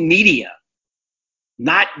mainstream media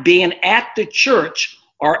not being at the church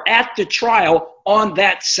or at the trial on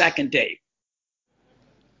that second day.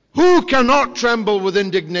 Who cannot tremble with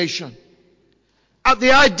indignation at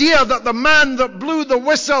the idea that the man that blew the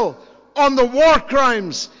whistle on the war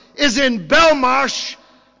crimes is in Belmarsh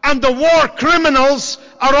and the war criminals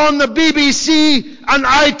are on the BBC and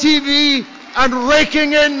ITV and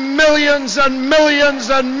raking in millions and millions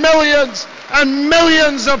and millions and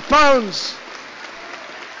millions of pounds?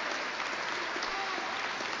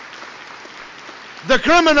 The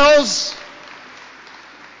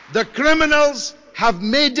criminals have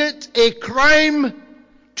made it a crime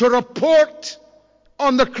to report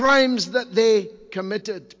on the crimes that they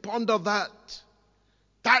committed. Ponder that.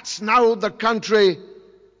 That's now the country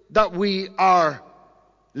that we are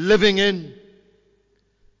living in.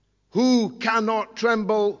 Who cannot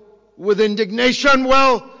tremble with indignation?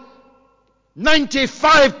 Well,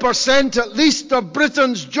 95% at least of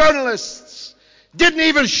Britain's journalists didn't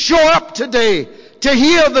even show up today to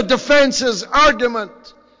hear the defence's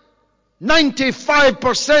argument.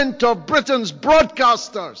 95% of Britain's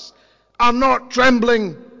broadcasters are not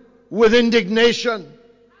trembling with indignation.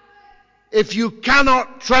 If you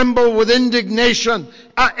cannot tremble with indignation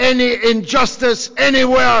at any injustice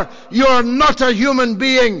anywhere, you are not a human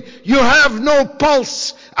being. You have no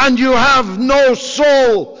pulse and you have no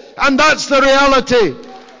soul. And that's the reality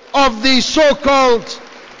of the so-called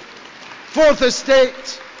fourth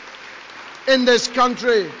estate in this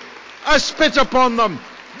country. I spit upon them.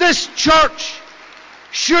 This church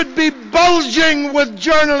should be bulging with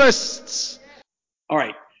journalists. All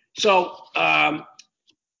right. So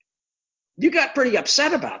you got pretty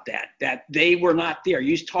upset about that they were not there.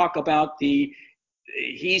 You talk about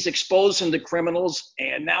he's exposing the criminals,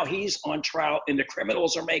 and now he's on trial, and the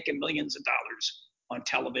criminals are making millions of dollars on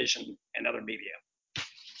television and other media.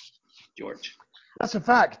 George. That's a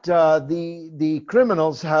fact. The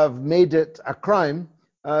criminals have made it a crime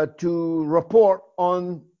to report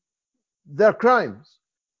on their crimes,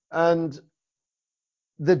 and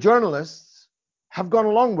the journalists have gone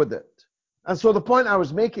along with it. And so the point I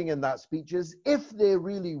was making in that speech is, if they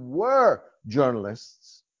really were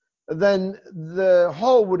journalists, then the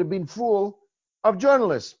hall would have been full of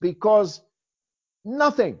journalists, because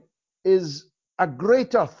nothing is a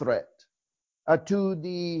greater threat to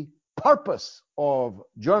the purpose of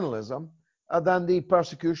journalism than the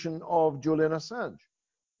persecution of Julian Assange.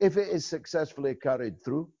 If it is successfully carried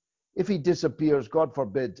through, if he disappears, God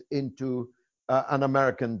forbid, into an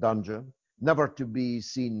American dungeon, never to be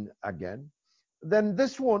seen again, then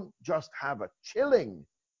this won't just have a chilling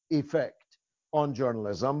effect on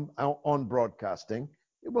journalism, on broadcasting.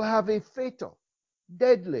 It will have a fatal,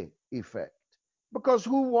 deadly effect. Because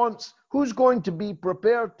who's going to be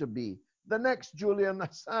prepared to be the next Julian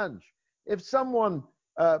Assange? If someone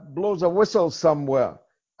blows a whistle somewhere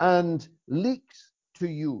and leaks to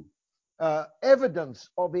you evidence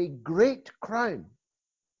of a great crime,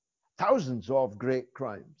 thousands of great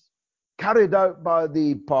crimes carried out by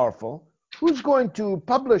the powerful, who's going to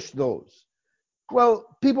publish those?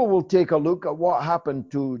 Well, people will take a look at what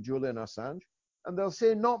happened to Julian Assange and they'll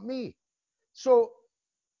say, not me. So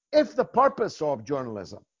if the purpose of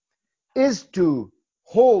journalism is to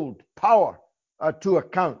hold power to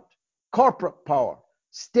account, corporate power,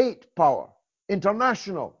 state power,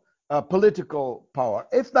 international political power,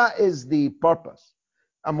 if that is the purpose,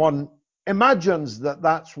 and one imagines that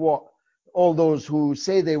that's what all those who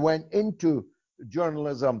say they went into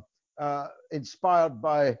journalism inspired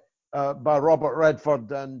by Robert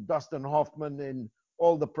Redford and Dustin Hoffman in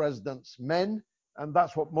All the President's Men, and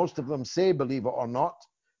that's what most of them say, believe it or not,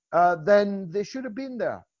 then they should have been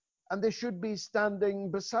there and they should be standing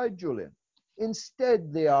beside Julian.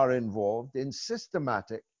 Instead, they are involved in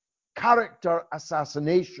systematic character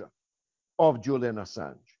assassination of Julian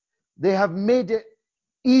Assange. They have made it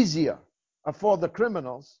easier for the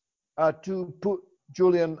criminals to put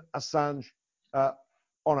Julian Assange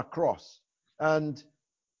on a cross. And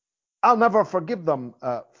I'll never forgive them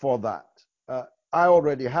for that. I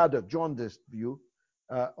already had a jaundiced view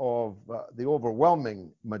of the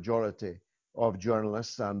overwhelming majority of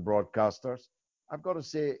journalists and broadcasters. I've got to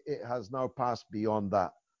say it has now passed beyond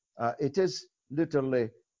that. It is literally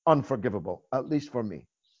unforgivable, at least for me.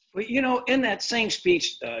 Well, you know, in that same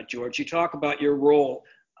speech, George, you talk about your role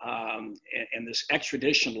in this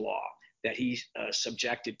extradition law that he's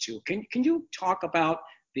subjected to. Can you talk about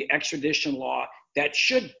the extradition law that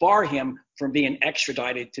should bar him from being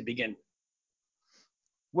extradited to begin with?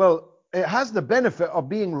 Well, it has the benefit of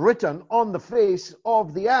being written on the face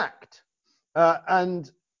of the act.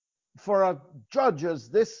 And for a judge, as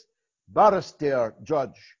this barrister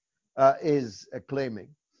judge is claiming,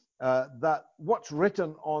 that what's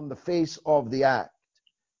written on the face of the act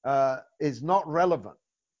is not relevant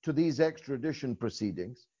to these extradition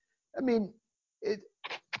proceedings. I mean,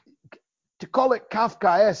 to call it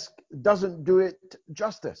Kafkaesque doesn't do it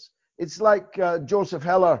justice. It's like Joseph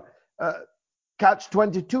Heller,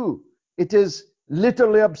 Catch-22. It is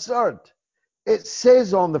literally absurd. It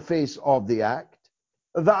says on the face of the act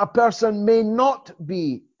that a person may not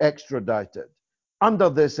be extradited under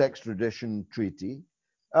this extradition treaty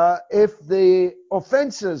if the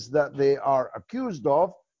offenses that they are accused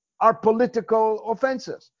of are political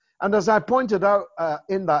offenses. And as I pointed out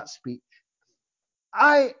in that speech,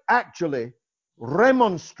 I actually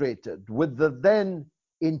remonstrated with the then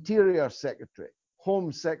Interior Secretary,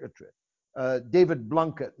 Home Secretary, David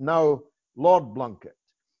Blunkett, now Lord Blunkett,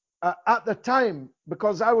 at the time,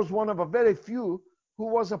 because I was one of a very few who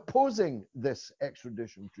was opposing this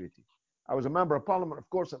extradition treaty. I was a member of Parliament, of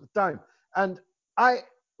course, at the time. And I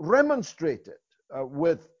remonstrated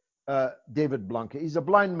with David Blunkett. He's a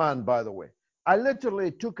blind man, by the way. I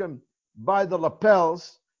literally took him by the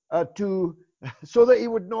lapels so that he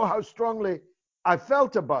would know how strongly I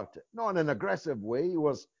felt about it. Not in an aggressive way. He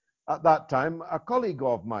was, at that time, a colleague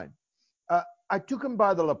of mine. I took him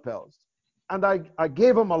by the lapels and I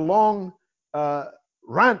gave him a long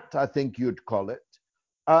rant, I think you'd call it,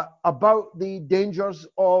 about the dangers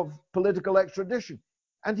of political extradition.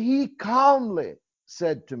 And he calmly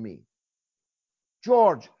said to me,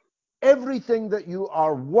 George, everything that you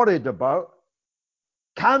are worried about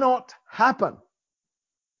cannot happen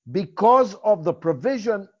because of the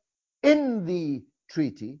provision in the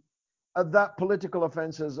treaty that political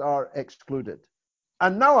offenses are excluded.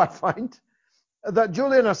 And now I find that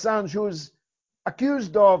Julian Assange, who's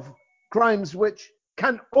accused of crimes which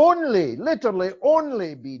can only, literally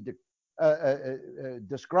only be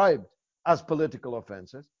described as political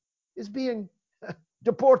offenses, is being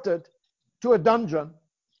deported to a dungeon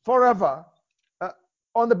forever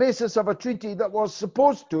on the basis of a treaty that was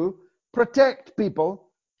supposed to protect people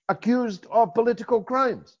accused of political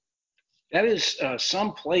crimes. That is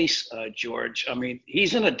someplace, George. I mean,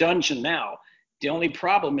 he's in a dungeon now. The only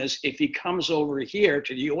problem is if he comes over here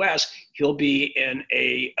to the U.S., he'll be in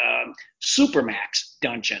a supermax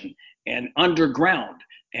dungeon and underground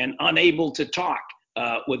and unable to talk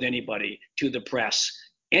with anybody, to the press,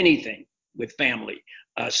 anything with family.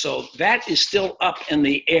 So that is still up in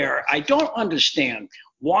the air. I don't understand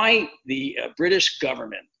why the British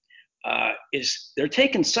government they're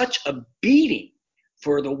taking such a beating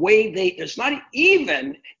for the way there's not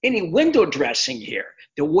even any window dressing here,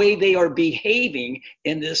 the way they are behaving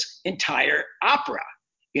in this entire opera.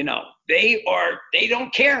 You know, they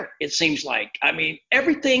don't care, it seems like. I mean,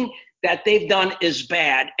 everything that they've done is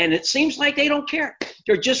bad, and it seems like they don't care.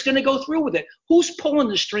 They're just going to go through with it. Who's pulling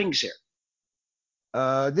the strings here?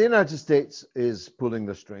 The United States is pulling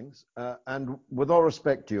the strings, and with all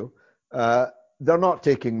respect to you, they're not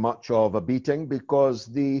taking much of a beating because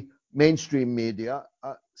the mainstream media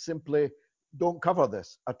simply don't cover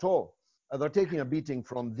this at all. They're taking a beating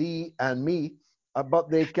from thee and me, but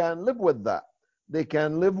they can live with that. They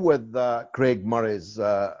can live with Craig Murray's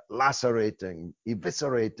lacerating,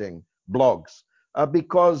 eviscerating blogs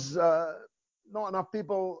because not enough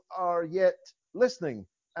people are yet listening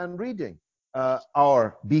and reading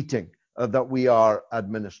our beating that we are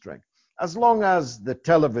administering. As long as the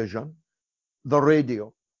television, the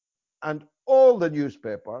radio, and all the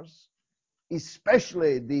newspapers,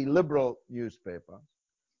 especially the liberal newspapers,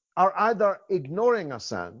 are either ignoring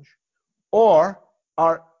Assange or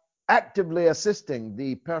are actively assisting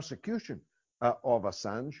the persecution of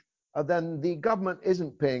Assange, then the government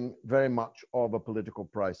isn't paying very much of a political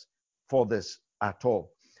price for this at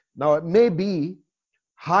all. Now, it may be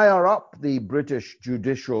higher up the British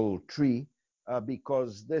judicial tree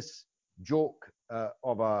because this joke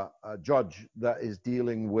of a judge that is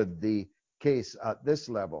dealing with the case at this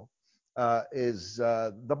level is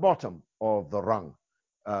the bottom of the rung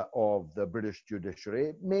of the British judiciary.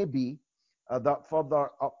 It may be that further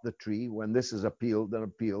up the tree, when this is appealed and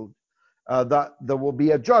appealed, that there will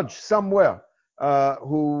be a judge somewhere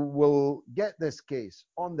who will get this case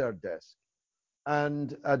on their desk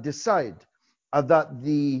and decide that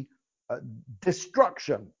the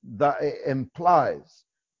destruction that it implies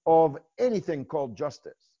of anything called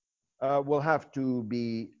justice will have to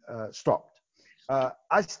be stopped.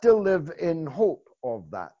 I still live in hope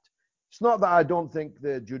of that. It's not that I don't think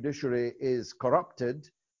the judiciary is corrupted.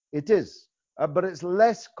 It is, but it's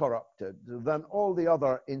less corrupted than all the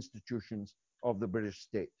other institutions of the British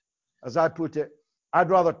state. As I put it, I'd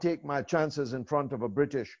rather take my chances in front of a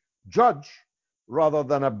British judge rather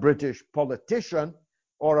than a British politician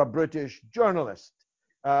or a British journalist.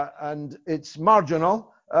 And it's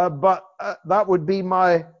marginal, but that would be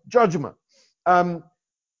my judgment. The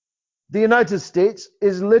United States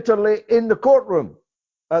is literally in the courtroom.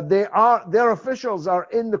 Their officials are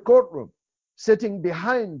in the courtroom, sitting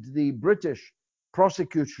behind the British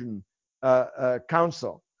prosecution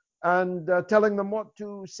counsel and telling them what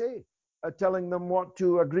to say, telling them what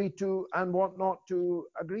to agree to and what not to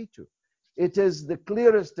agree to. It is the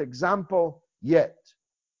clearest example yet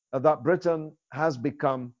that Britain has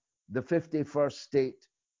become the 51st state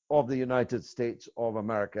of the United States of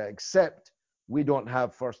America, except we don't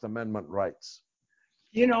have First Amendment rights.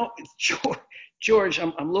 You know, George,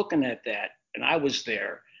 I'm looking at that, and I was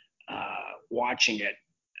there watching it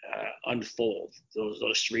unfold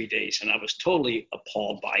those 3 days, and I was totally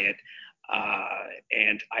appalled by it.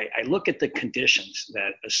 And I look at the conditions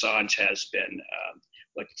that Assange has been,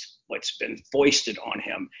 what's been foisted on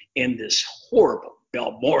him in this horrible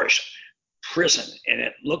Belmoorish prison, and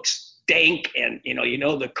it looks dank. And you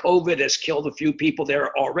know the COVID has killed a few people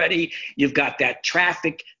there already. You've got that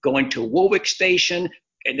traffic going to Warwick Station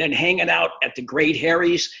and then hanging out at the Great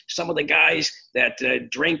Harry's. Some of the guys that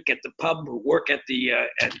drink at the pub who work at the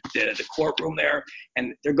courtroom there,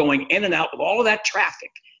 and they're going in and out of all of that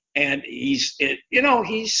traffic. And he's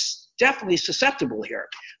definitely susceptible here.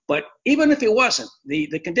 But even if it wasn't,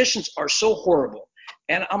 the conditions are so horrible.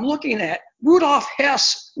 And I'm looking at Rudolf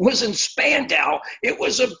Hess was in Spandau. It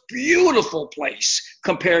was a beautiful place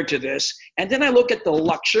compared to this. And then I look at the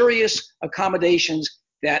luxurious accommodations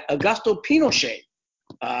that Augusto Pinochet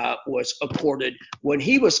was accorded when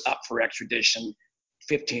he was up for extradition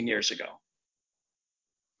 15 years ago.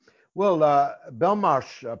 Well,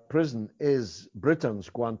 Belmarsh prison is Britain's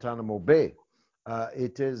Guantanamo Bay.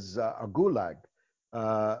 It is a gulag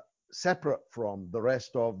separate from the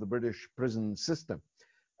rest of the British prison system.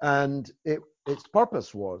 And its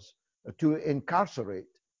purpose was to incarcerate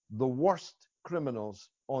the worst criminals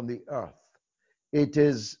on the earth. It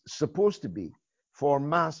is supposed to be for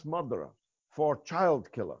mass murderers, for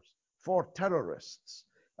child killers, for terrorists,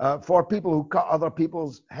 for people who cut other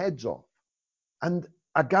people's heads off. And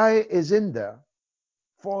a guy is in there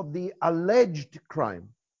for the alleged crime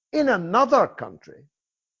in another country.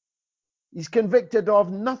 He's convicted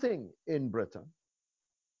of nothing in Britain.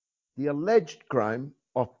 The alleged crime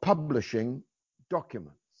of publishing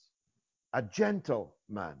documents. A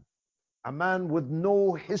gentleman, a man with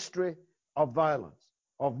no history of violence,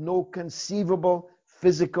 of no conceivable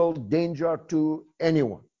physical danger to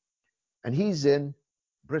anyone. And he's in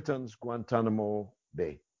Britain's Guantanamo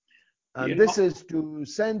Bay. And this is to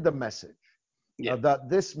send the message that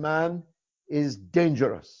this man is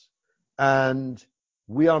dangerous and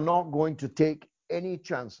we are not going to take any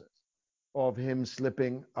chances of him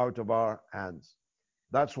slipping out of our hands.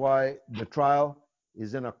 That's why the trial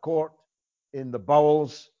is in a court in the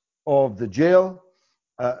bowels of the jail.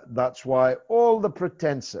 That's why all the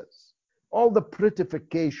pretenses, all the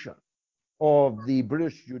prettification of the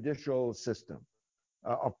British judicial system,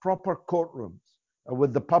 of proper courtrooms,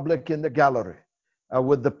 with the public in the gallery,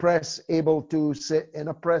 with the press able to sit in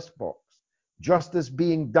a press box, justice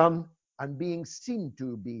being done and being seen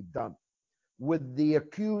to be done, with the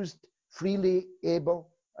accused freely able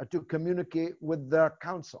to communicate with their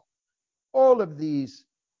counsel. All of these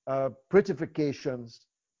prettifications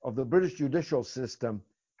of the British judicial system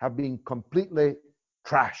have been completely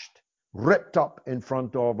trashed, ripped up in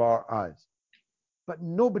front of our eyes. But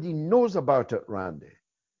nobody knows about it, Randy.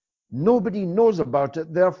 Nobody knows about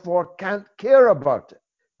it, therefore can't care about it,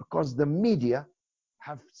 because the media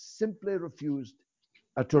have simply refused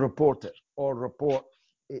to report it or report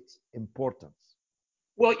its importance.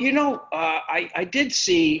 Well, you know, I did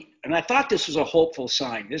see, and I thought this was a hopeful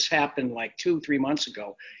sign. This happened like 2-3 months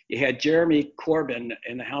ago. You had Jeremy Corbyn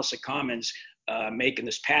in the House of Commons making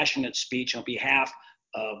this passionate speech on behalf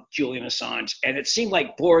of Julian Assange, and it seemed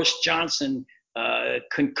like Boris Johnson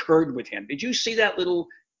concurred with him. Did you see that little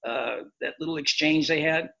exchange they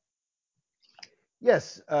had?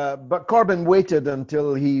 Yes, but Corbyn waited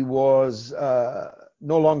until he was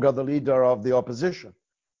no longer the leader of the opposition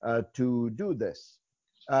to do this.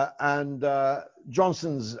 And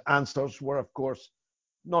Johnson's answers were, of course,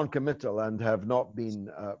 non-committal and have not been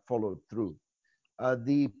followed through.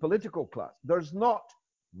 The political class, there's not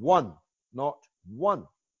one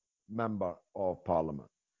member of parliament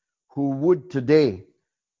who would today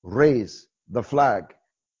raise the flag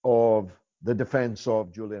of the defense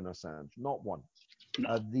of Julian Assange. Not one.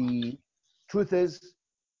 The truth is,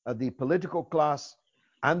 the political class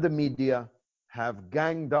and the media have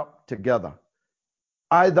ganged up together,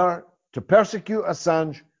 either to persecute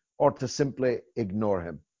Assange or to simply ignore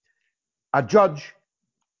him. A judge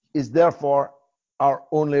is therefore our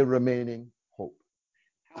only remaining hope.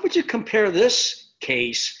 How would you compare this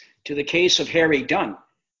case to the case of Harry Dunn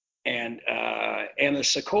and Anna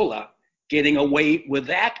Sikola getting away with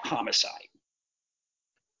that homicide?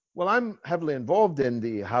 Well, I'm heavily involved in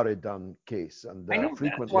the Harry Dunn case, and I know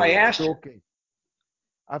that's why I asked you.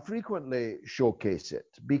 I frequently showcase it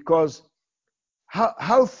because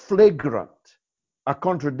how flagrant a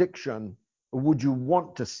contradiction would you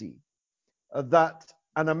want to see that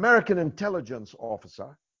an American intelligence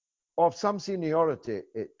officer of some seniority,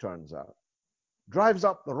 it turns out, drives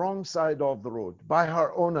up the wrong side of the road by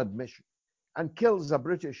her own admission and kills a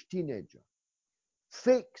British teenager,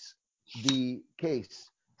 fakes the case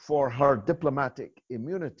for her diplomatic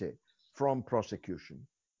immunity from prosecution,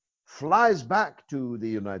 flies back to the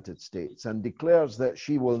United States and declares that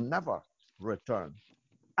she will never return,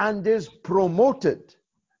 and is promoted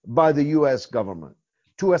by the US government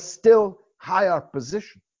to a still higher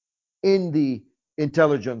position in the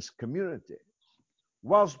intelligence community.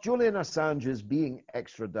 Whilst Julian Assange is being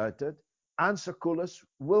extradited, Anne Sikolas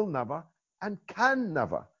will never and can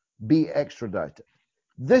never be extradited.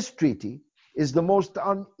 This treaty is the most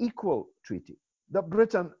unequal treaty that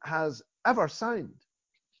Britain has ever signed.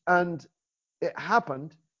 And it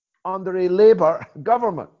happened under a Labour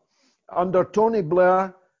government, under Tony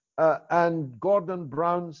Blair and Gordon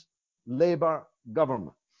Brown's Labour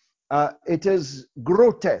government. It is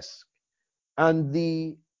grotesque, and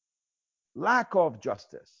the lack of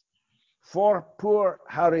justice for poor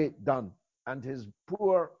Harry Dunn and his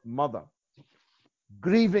poor mother,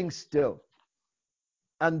 grieving still,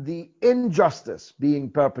 and the injustice being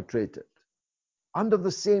perpetrated under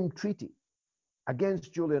the same treaty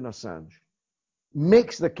against Julian Assange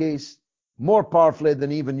makes the case more powerfully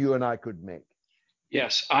than even you and I could make.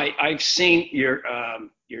 Yes, I've seen your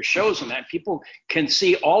shows on that. People can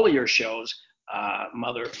see all of your shows,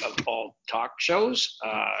 mother of all talk shows.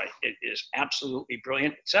 It is absolutely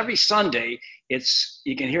brilliant. It's every Sunday.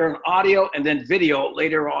 You can hear an audio and then video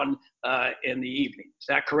later on in the evening. Is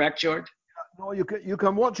that correct, George? No, you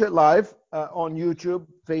can watch it live on YouTube,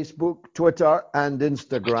 Facebook, Twitter, and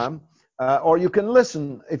Instagram. Or you can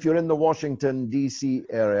listen if you're in the Washington, D.C.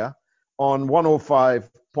 area on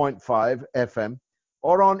 105.5 FM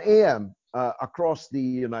or on AM across the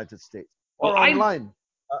United States or online.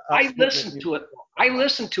 I listen to it. I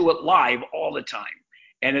listen to it live all the time,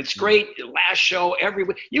 and it's great. Last show every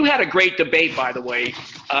week. You had a great debate, by the way,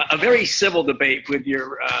 a very civil debate with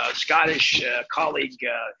your Scottish colleague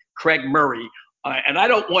Craig Murray. And I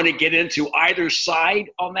don't want to get into either side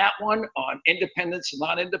on that one, on independence and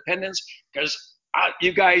non-independence, because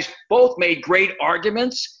you guys both made great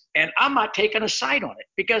arguments, and I'm not taking a side on it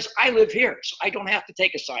because I live here, so I don't have to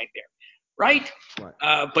take a side there. right?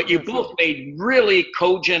 Right. But you both made really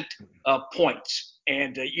cogent points,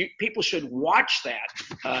 and people should watch that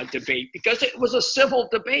debate because it was a civil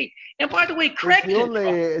debate. And by the way, Craig,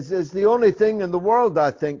 It's the only thing in the world,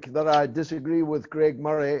 I think, that I disagree with Craig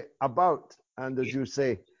Murray about. And as you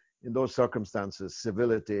say, in those circumstances,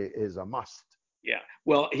 civility is a must. Yeah,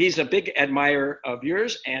 well, he's a big admirer of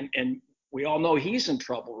yours, and we all know he's in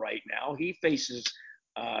trouble right now. He faces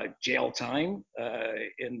jail time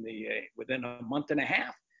within a month and a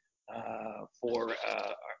half for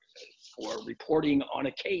reporting on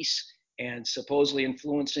a case and supposedly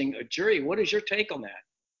influencing a jury. What is your take on that?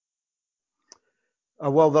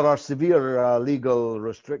 Well, there are severe legal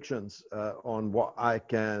restrictions on what I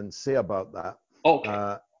can say about that.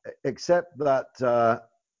 Okay. Except that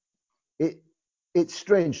it's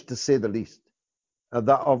strange, to say the least,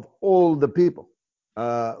 that of all the people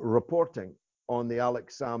reporting on the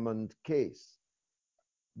Alex Salmond case,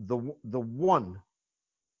 the one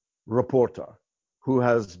reporter who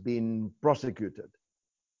has been prosecuted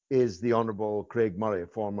is the Honourable Craig Murray,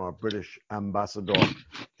 former British ambassador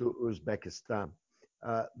to Uzbekistan.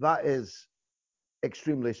 That is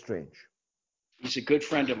extremely strange. He's a good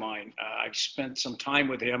friend of mine. I've spent some time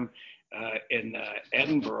with him in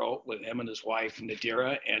Edinburgh with him and his wife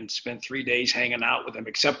Nadira, and spent 3 days hanging out with him,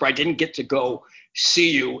 except for I didn't get to go see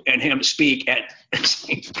you and him speak at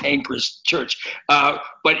St. Pancras Church.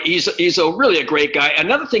 But he's really a great guy.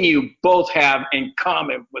 Another thing you both have in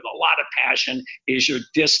common with a lot of passion is your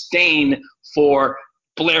disdain for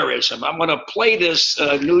Blairism. I'm going to play this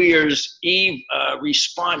New Year's Eve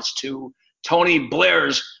response to Tony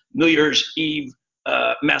Blair's New Year's Eve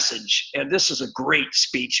message. And this is a great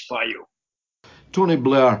speech by you. Tony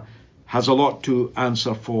Blair has a lot to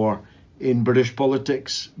answer for in British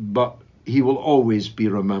politics, but he will always be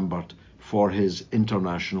remembered for his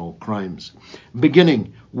international crimes,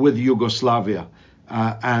 beginning with Yugoslavia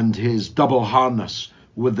and his double harness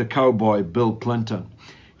with the cowboy Bill Clinton.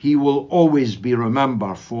 He will always be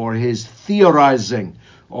remembered for his theorizing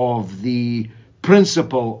of the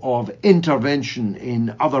principle of intervention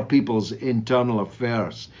in other people's internal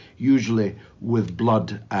affairs, usually with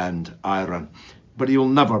blood and iron. But he'll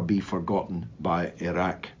never be forgotten by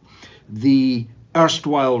Iraq. The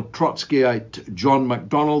erstwhile Trotskyite John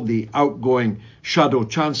McDonnell, the outgoing shadow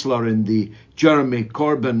chancellor in the Jeremy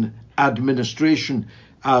Corbyn administration,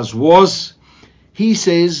 as was, he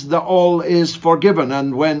says that all is forgiven.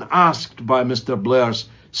 And when asked by Mr. Blair's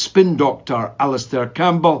spin doctor Alistair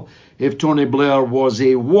Campbell if Tony Blair was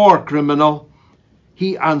a war criminal,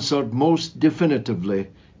 he answered most definitively,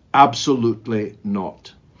 absolutely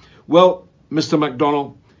not. Well, Mr.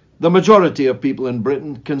 MacDonald, the majority of people in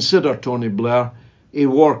Britain consider Tony Blair a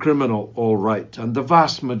war criminal, all right, and the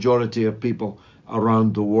vast majority of people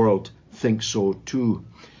around the world think so too.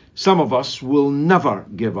 Some of us will never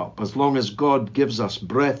give up, as long as God gives us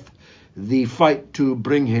breath, the fight to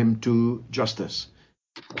bring him to justice.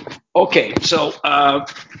 Okay, so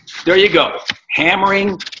there you go.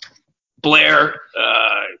 Hammering Blair,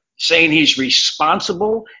 saying he's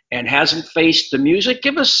responsible and hasn't faced the music.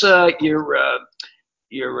 Give us your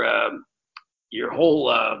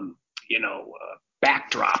whole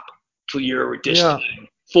backdrop to your disdain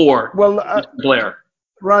for Blair.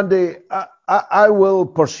 Randy, I will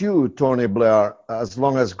pursue Tony Blair as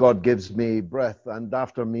long as God gives me breath, and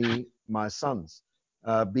after me, my sons,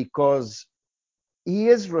 because he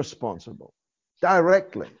is responsible,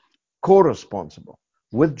 directly co-responsible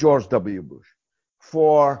with George W. Bush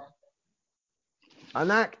for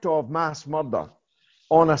an act of mass murder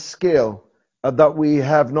on a scale that we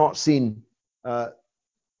have not seen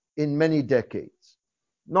in many decades.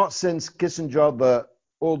 Not since Kissinger, the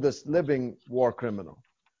oldest living war criminal,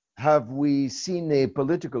 have we seen a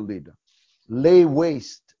political leader lay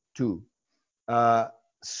waste to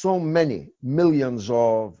so many millions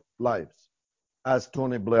of lives as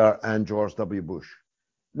Tony Blair and George W. Bush.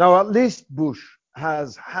 Now, at least Bush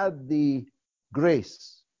has had the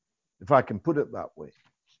grace, if I can put it that way,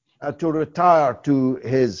 to retire to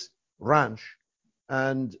his ranch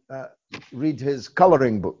and read his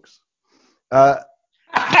coloring books.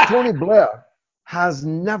 Tony Blair has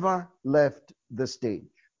never left the stage,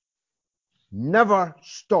 never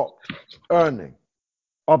stopped earning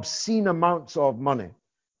obscene amounts of money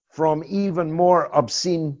from even more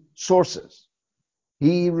obscene sources.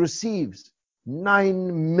 He receives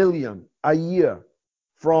 $9 million a year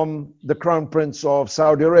from the Crown Prince of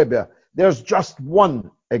Saudi Arabia. There's just one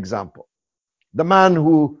example. The man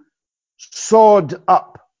who sawed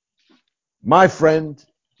up my friend,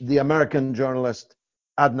 the American journalist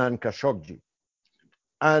Adnan Khashoggi,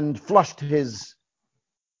 and flushed his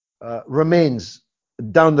remains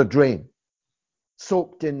down the drain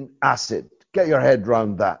soaked in acid. Get your head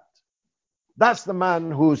round that. That's the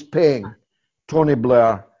man who's paying Tony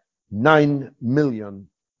Blair $9 million.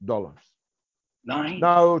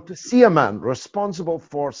 Now, to see a man responsible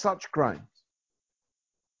for such crimes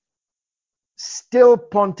still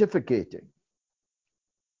pontificating,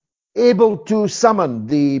 able to summon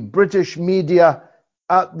the British media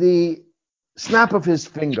at the snap of his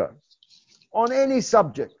fingers on any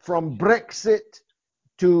subject, from Brexit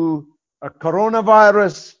to a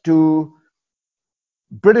coronavirus to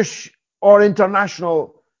British or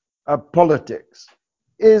international politics,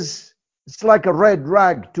 it's like a red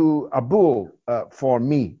rag to a bull for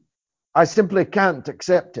me. I simply can't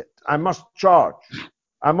accept it. I must charge.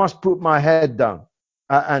 I must put my head down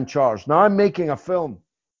and charge. Now, I'm making a film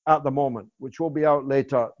at the moment, which will be out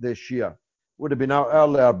later this year. Would have been out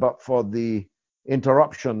earlier, but for the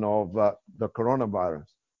interruption of the coronavirus.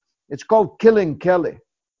 It's called Killing Kelly,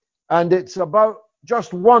 and it's about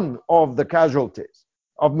just one of the casualties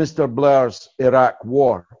of Mr. Blair's Iraq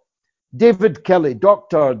war. David Kelly,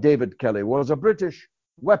 Dr. David Kelly, was a British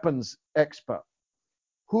weapons expert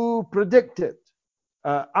who predicted,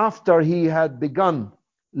 after he had begun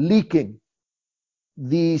leaking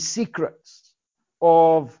the secrets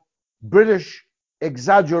of British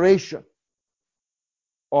exaggeration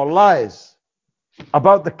or lies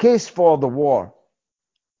about the case for the war,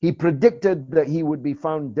 he predicted that he would be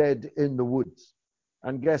found dead in the woods.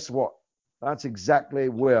 And guess what? That's exactly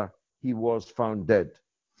where he was found dead.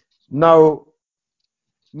 Now,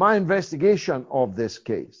 my investigation of this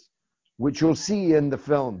case, which you'll see in the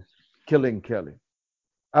film Killing Kelly,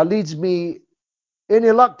 leads me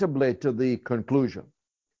ineluctably to the conclusion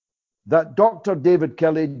that Dr. David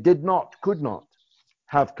Kelly could not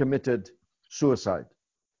have committed suicide.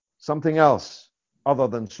 Something else other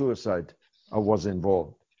than suicide was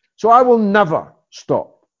involved. So I will never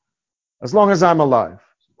stop, as long as I'm alive,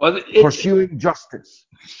 pursuing justice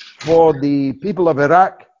for the people of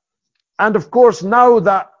Iraq. And of course, now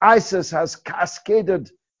that ISIS has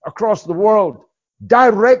cascaded across the world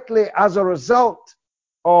directly as a result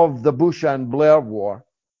of the Bush and Blair war,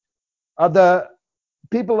 the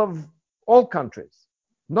people of all countries,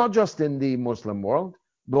 not just in the Muslim world,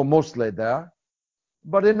 though mostly there,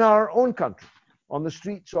 but in our own country, on the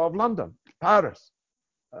streets of London, Paris,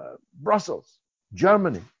 Brussels,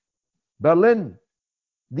 Germany, Berlin,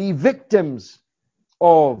 the victims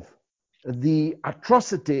of the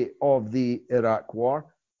atrocity of the Iraq war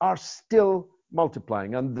are still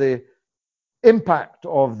multiplying, and the impact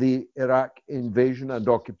of the Iraq invasion and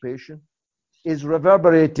occupation is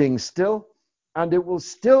reverberating still, and it will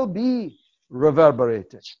still be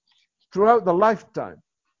reverberating throughout the lifetime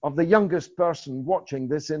of the youngest person watching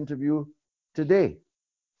this interview today.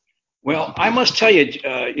 Well, I must tell you,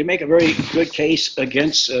 you make a very good case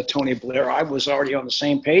against Tony Blair. I was already on the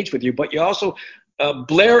same page with you, but you also,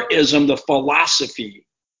 Blairism, the philosophy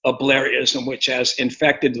of Blairism, which has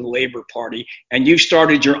infected the Labour Party, and you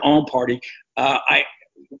started your own party.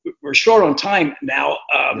 We're short on time now,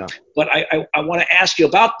 but I want to ask you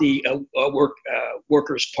about the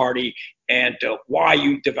Workers' Party and why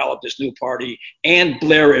you developed this new party and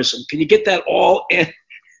Blairism. Can you get that all in?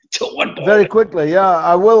 Very quickly, yeah,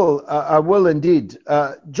 I will indeed.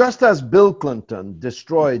 Just as Bill Clinton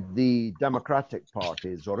destroyed the Democratic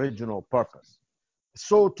Party's original purpose,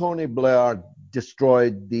 so Tony Blair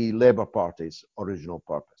destroyed the Labour Party's original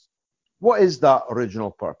purpose. What is that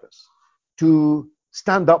original purpose? To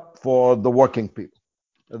stand up for the working people,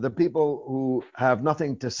 the people who have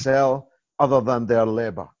nothing to sell other than their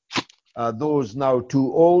labor, those now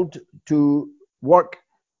too old to work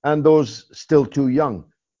and those still too young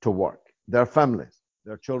to work, their families,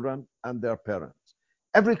 their children, and their parents.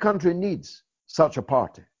 Every country needs such a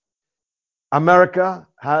party. America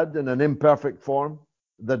had, in an imperfect form,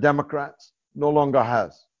 the Democrats, no longer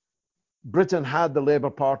has. Britain had the Labour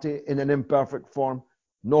Party in an imperfect form,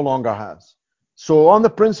 no longer has. So on the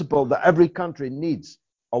principle that every country needs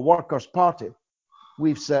a workers' party,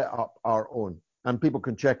 we've set up our own. And people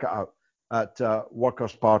can check it out at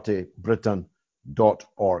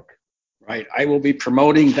workerspartybritain.org. Right. I will be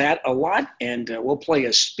promoting that a lot, and we'll play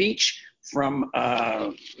a speech from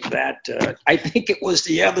that. I think it was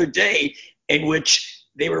the other day, in which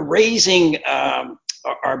they were raising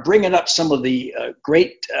are bringing up some of the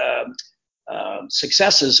great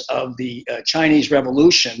successes of the Chinese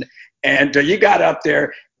Revolution. And you got up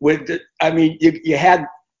there with, you had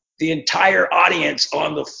the entire audience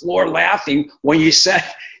on the floor laughing when you said,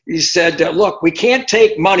 look, we can't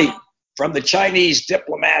take money from the Chinese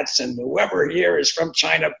diplomats and whoever here is from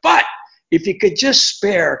China, but if you could just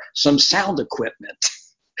spare some sound equipment,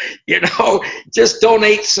 just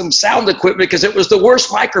donate some sound equipment because it was the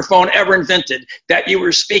worst microphone ever invented that you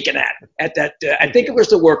were speaking at that. I think it was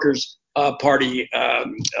the Workers' Party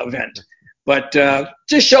event. But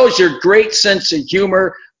just shows your great sense of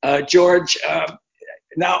humor, George.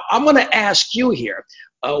 Now, I'm going to ask you here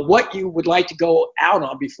what you would like to go out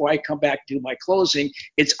on before I come back to do my closing.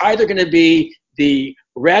 It's either going to be the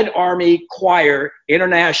Red Army Choir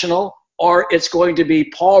International, or it's going to be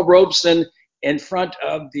Paul Robeson in front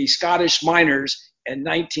of the Scottish miners in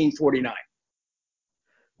 1949.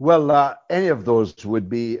 Well, any of those would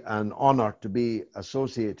be an honor to be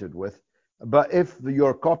associated with. But if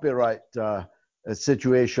your copyright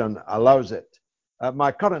situation allows it,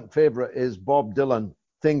 my current favorite is Bob Dylan,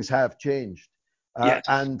 Things Have Changed. Yes.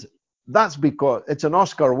 And that's because it's an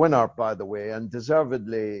Oscar winner, by the way, and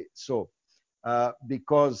deservedly so.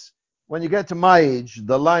 Because when you get to my age,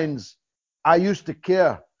 the lines, I used to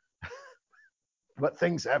care, but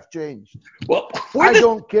things have changed. Well, I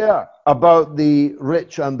don't care about the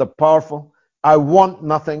rich and the powerful. I want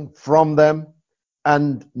nothing from them,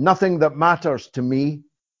 and nothing that matters to me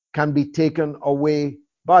can be taken away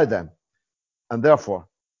by them. And therefore,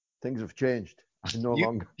 things have changed. I no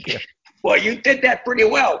longer care. Well, you did that pretty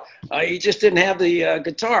well. You just didn't have the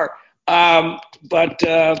guitar. But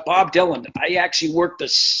Bob Dylan, I actually worked the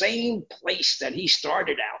same place that he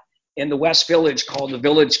started out in the West Village called the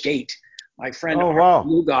Village Gate. My friend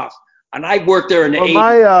Lugoff, and I worked there in the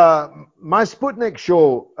 80s. My Sputnik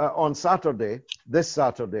show on Saturday, this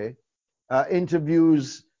Saturday,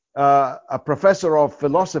 interviews a professor of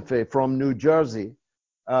philosophy from New Jersey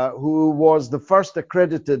who was the first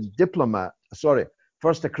accredited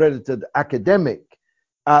first accredited academic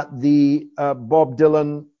at the Bob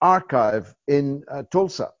Dylan archive in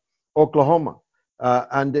Tulsa, Oklahoma.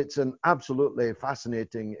 And it's an absolutely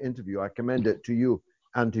fascinating interview. I commend it to you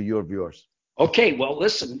and to your viewers. Okay, well,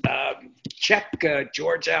 listen, check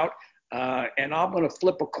George out, and I'm going to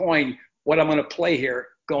flip a coin what I'm going to play here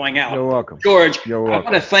going out. You're welcome. George, You're welcome.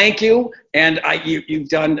 I want to thank you, and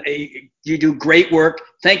you do great work.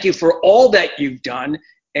 Thank you for all that you've done,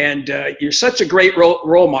 and you're such a great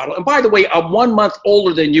role model. And by the way, I'm 1 month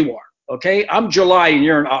older than you are, okay? I'm July, and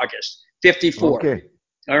you're in August, 54. Okay.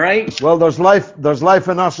 All right? Well, there's life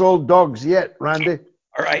in us old dogs yet, Randy.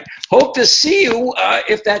 All right. Hope to see you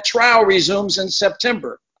if that trial resumes in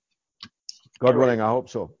September. God willing, I hope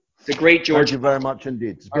so. The great George. Thank you very much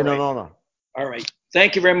indeed. It's been an honor. All right.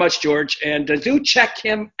 Thank you very much, George. And do check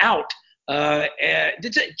him out.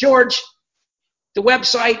 George, the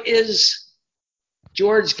website is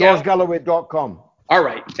GeorgeGalloway.com. All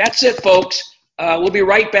right. That's it, folks. We'll be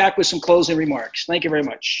right back with some closing remarks. Thank you very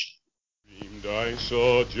much. I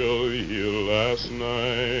saw Joe here last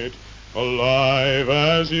night, alive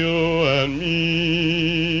as you and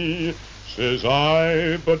me. Says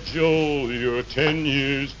I, but Joe, you're 10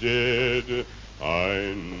 years dead.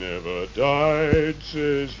 I never died,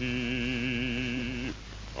 says he.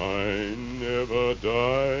 I never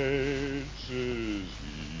died, says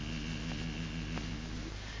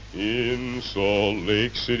he. In Salt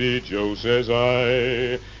Lake City, Joe, says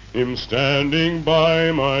I, him standing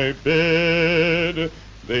by my bed.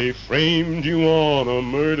 They framed you on a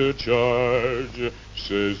murder charge,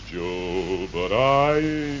 says Joe, but I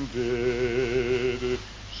ain't dead.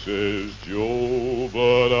 Says Joe,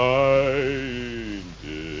 but I ain't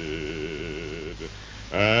dead.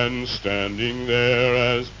 And standing there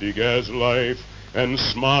as big as life and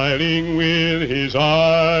smiling with his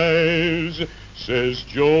eyes, says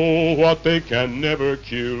Joe, what they can never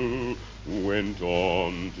kill went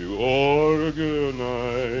on to organize,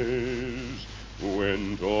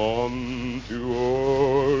 went on to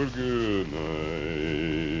organize.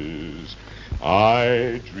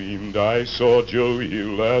 I dreamed I saw Joe here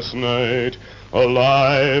last night,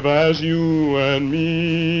 alive as you and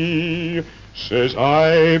me. Says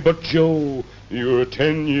I, but Joe, you're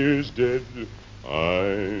 10 years dead.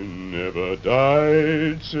 I never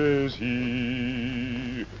died, says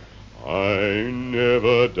he. I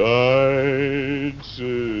never died,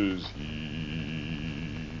 says he.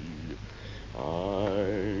 I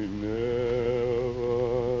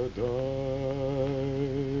never died,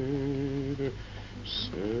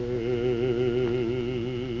 says he.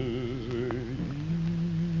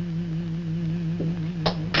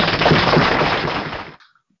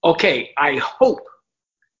 Okay, I hope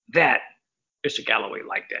that Mr. Galloway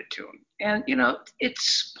liked that tune. And,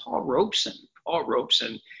 it's Paul Robeson. Paul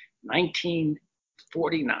Robeson,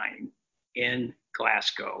 1949 in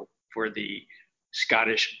Glasgow for the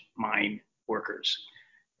Scottish mine workers.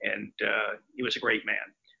 And he was a great man.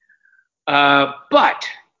 But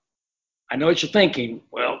I know what you're thinking.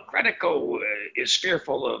 Well, Credico is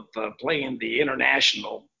fearful of playing the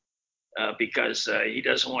international because he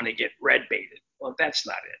doesn't want to get red baited. Well, that's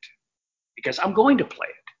not it. Because I'm going to play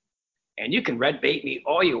it. And you can red bait me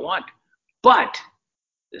all you want. But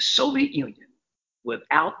the Soviet Union,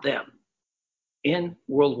 without them in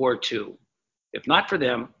World War II, if not for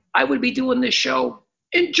them, I would be doing this show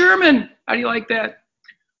in German. How do you like that?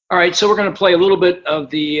 All right, so we're going to play a little bit of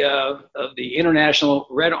the International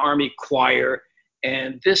Red Army Choir,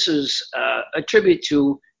 and this is a tribute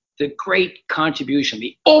to the great contribution,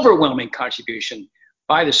 the overwhelming contribution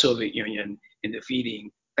by the Soviet Union in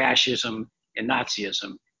defeating fascism and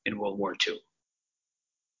Nazism in World War II.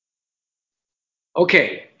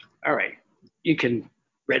 Okay, all right, you can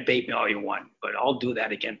red bait me all you want, but I'll do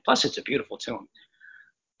that again. Plus, it's a beautiful tune.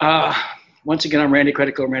 Once again, I'm Randy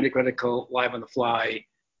Credico, live on the fly.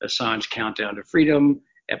 Assange Countdown to Freedom,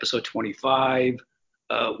 episode 25,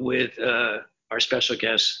 with our special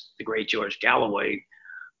guest, the great George Galloway.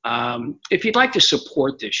 If you'd like to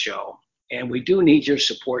support this show, and we do need your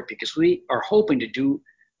support because we are hoping to do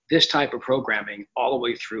this type of programming all the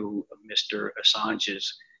way through Mr.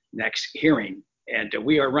 Assange's next hearing, and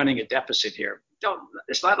we are running a deficit here.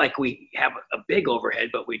 It's not like we have a big overhead,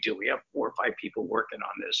 but we do. We have 4 or 5 people working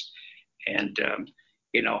on this, and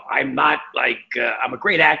you know, I'm not like, I'm a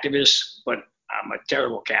great activist, but I'm a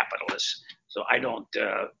terrible capitalist. So I don't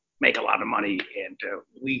make a lot of money, and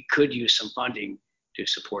we could use some funding to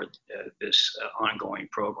support this ongoing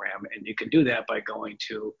program. And you can do that by going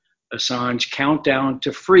to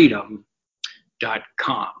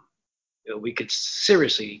AssangeCountdownToFreedom.com. We could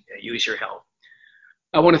seriously use your help.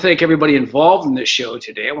 I want to thank everybody involved in this show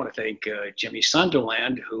today. I want to thank Jimmy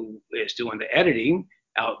Sunderland, who is doing the editing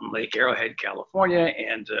out in Lake Arrowhead, California,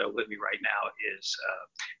 and with me right now is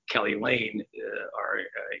Kelly Lane, our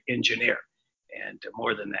engineer. And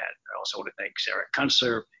more than that, I also want to thank Sarah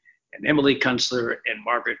Kunstler and Emily Kunstler and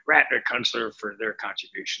Margaret Ratner Kunstler for their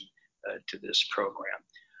contribution to this program.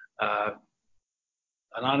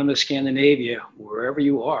 Anonymous Scandinavia, wherever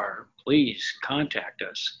you are, please contact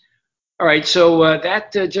us. All right, so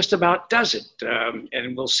that just about does it,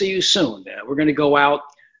 and we'll see you soon. We're going to go out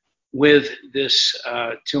with this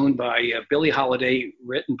tune by Billie Holiday,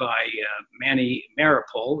 written by Manny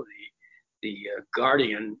Maripol, the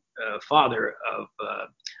guardian father of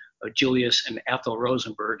Julius and Ethel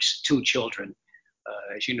Rosenberg's 2 children.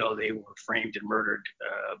 As you know, they were framed and murdered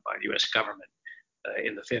by the U.S. government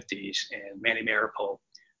in the 50s, and Manny Maripol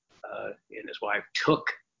and his wife took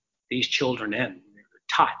these children in. They were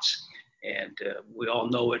tots, and we all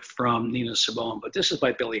know it from Nina Simone, but this is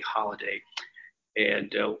by Billie Holiday.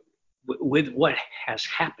 And with what has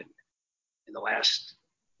happened in the last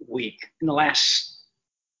week, in the last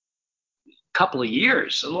couple of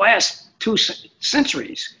years, in the last 2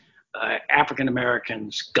 centuries, African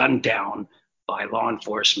Americans gunned down by law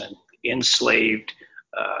enforcement, enslaved,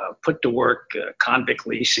 put to work, convict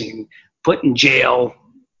leasing, put in jail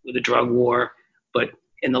with the drug war. But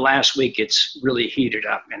in the last week, it's really heated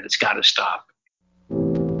up, and it's got to stop.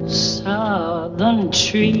 Southern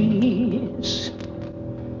trees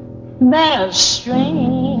bear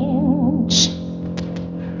strange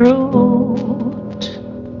fruit,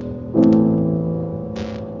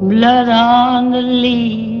 blood on the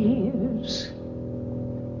leaves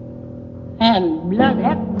and blood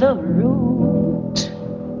at the root,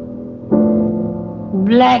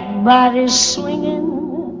 black bodies swinging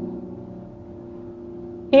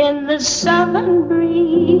in the southern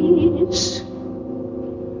breeze,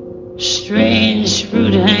 strange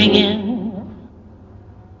fruit hanging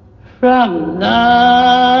from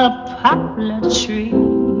the poplar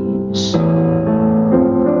trees.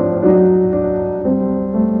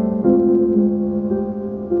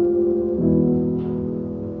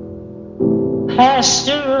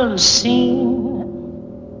 Pastoral scene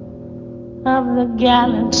of the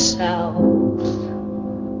gallant South,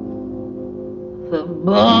 the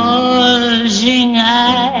bulging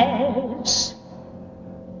eyes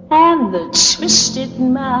and the twisted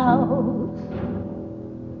mouth,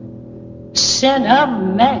 scent of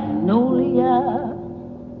magnolia,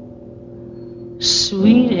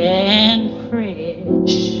 sweet and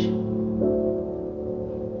fresh.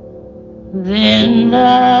 Then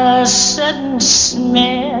the sudden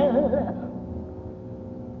smell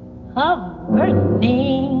of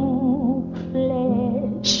burning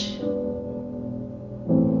flesh.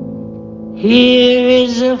 Here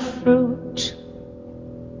is a fruit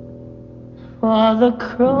for the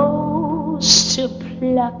crows to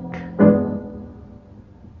pluck,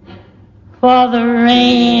 for the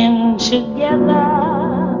rain to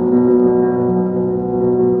gather,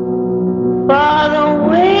 for the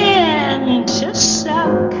wind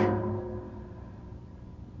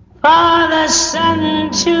sun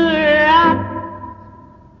to rot,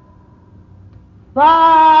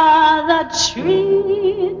 for the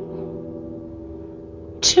tree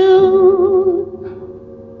to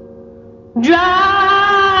drop.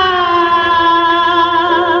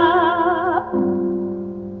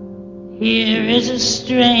 Here is a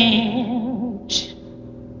strange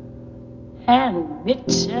and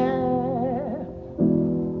bitter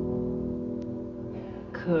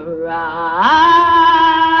cry.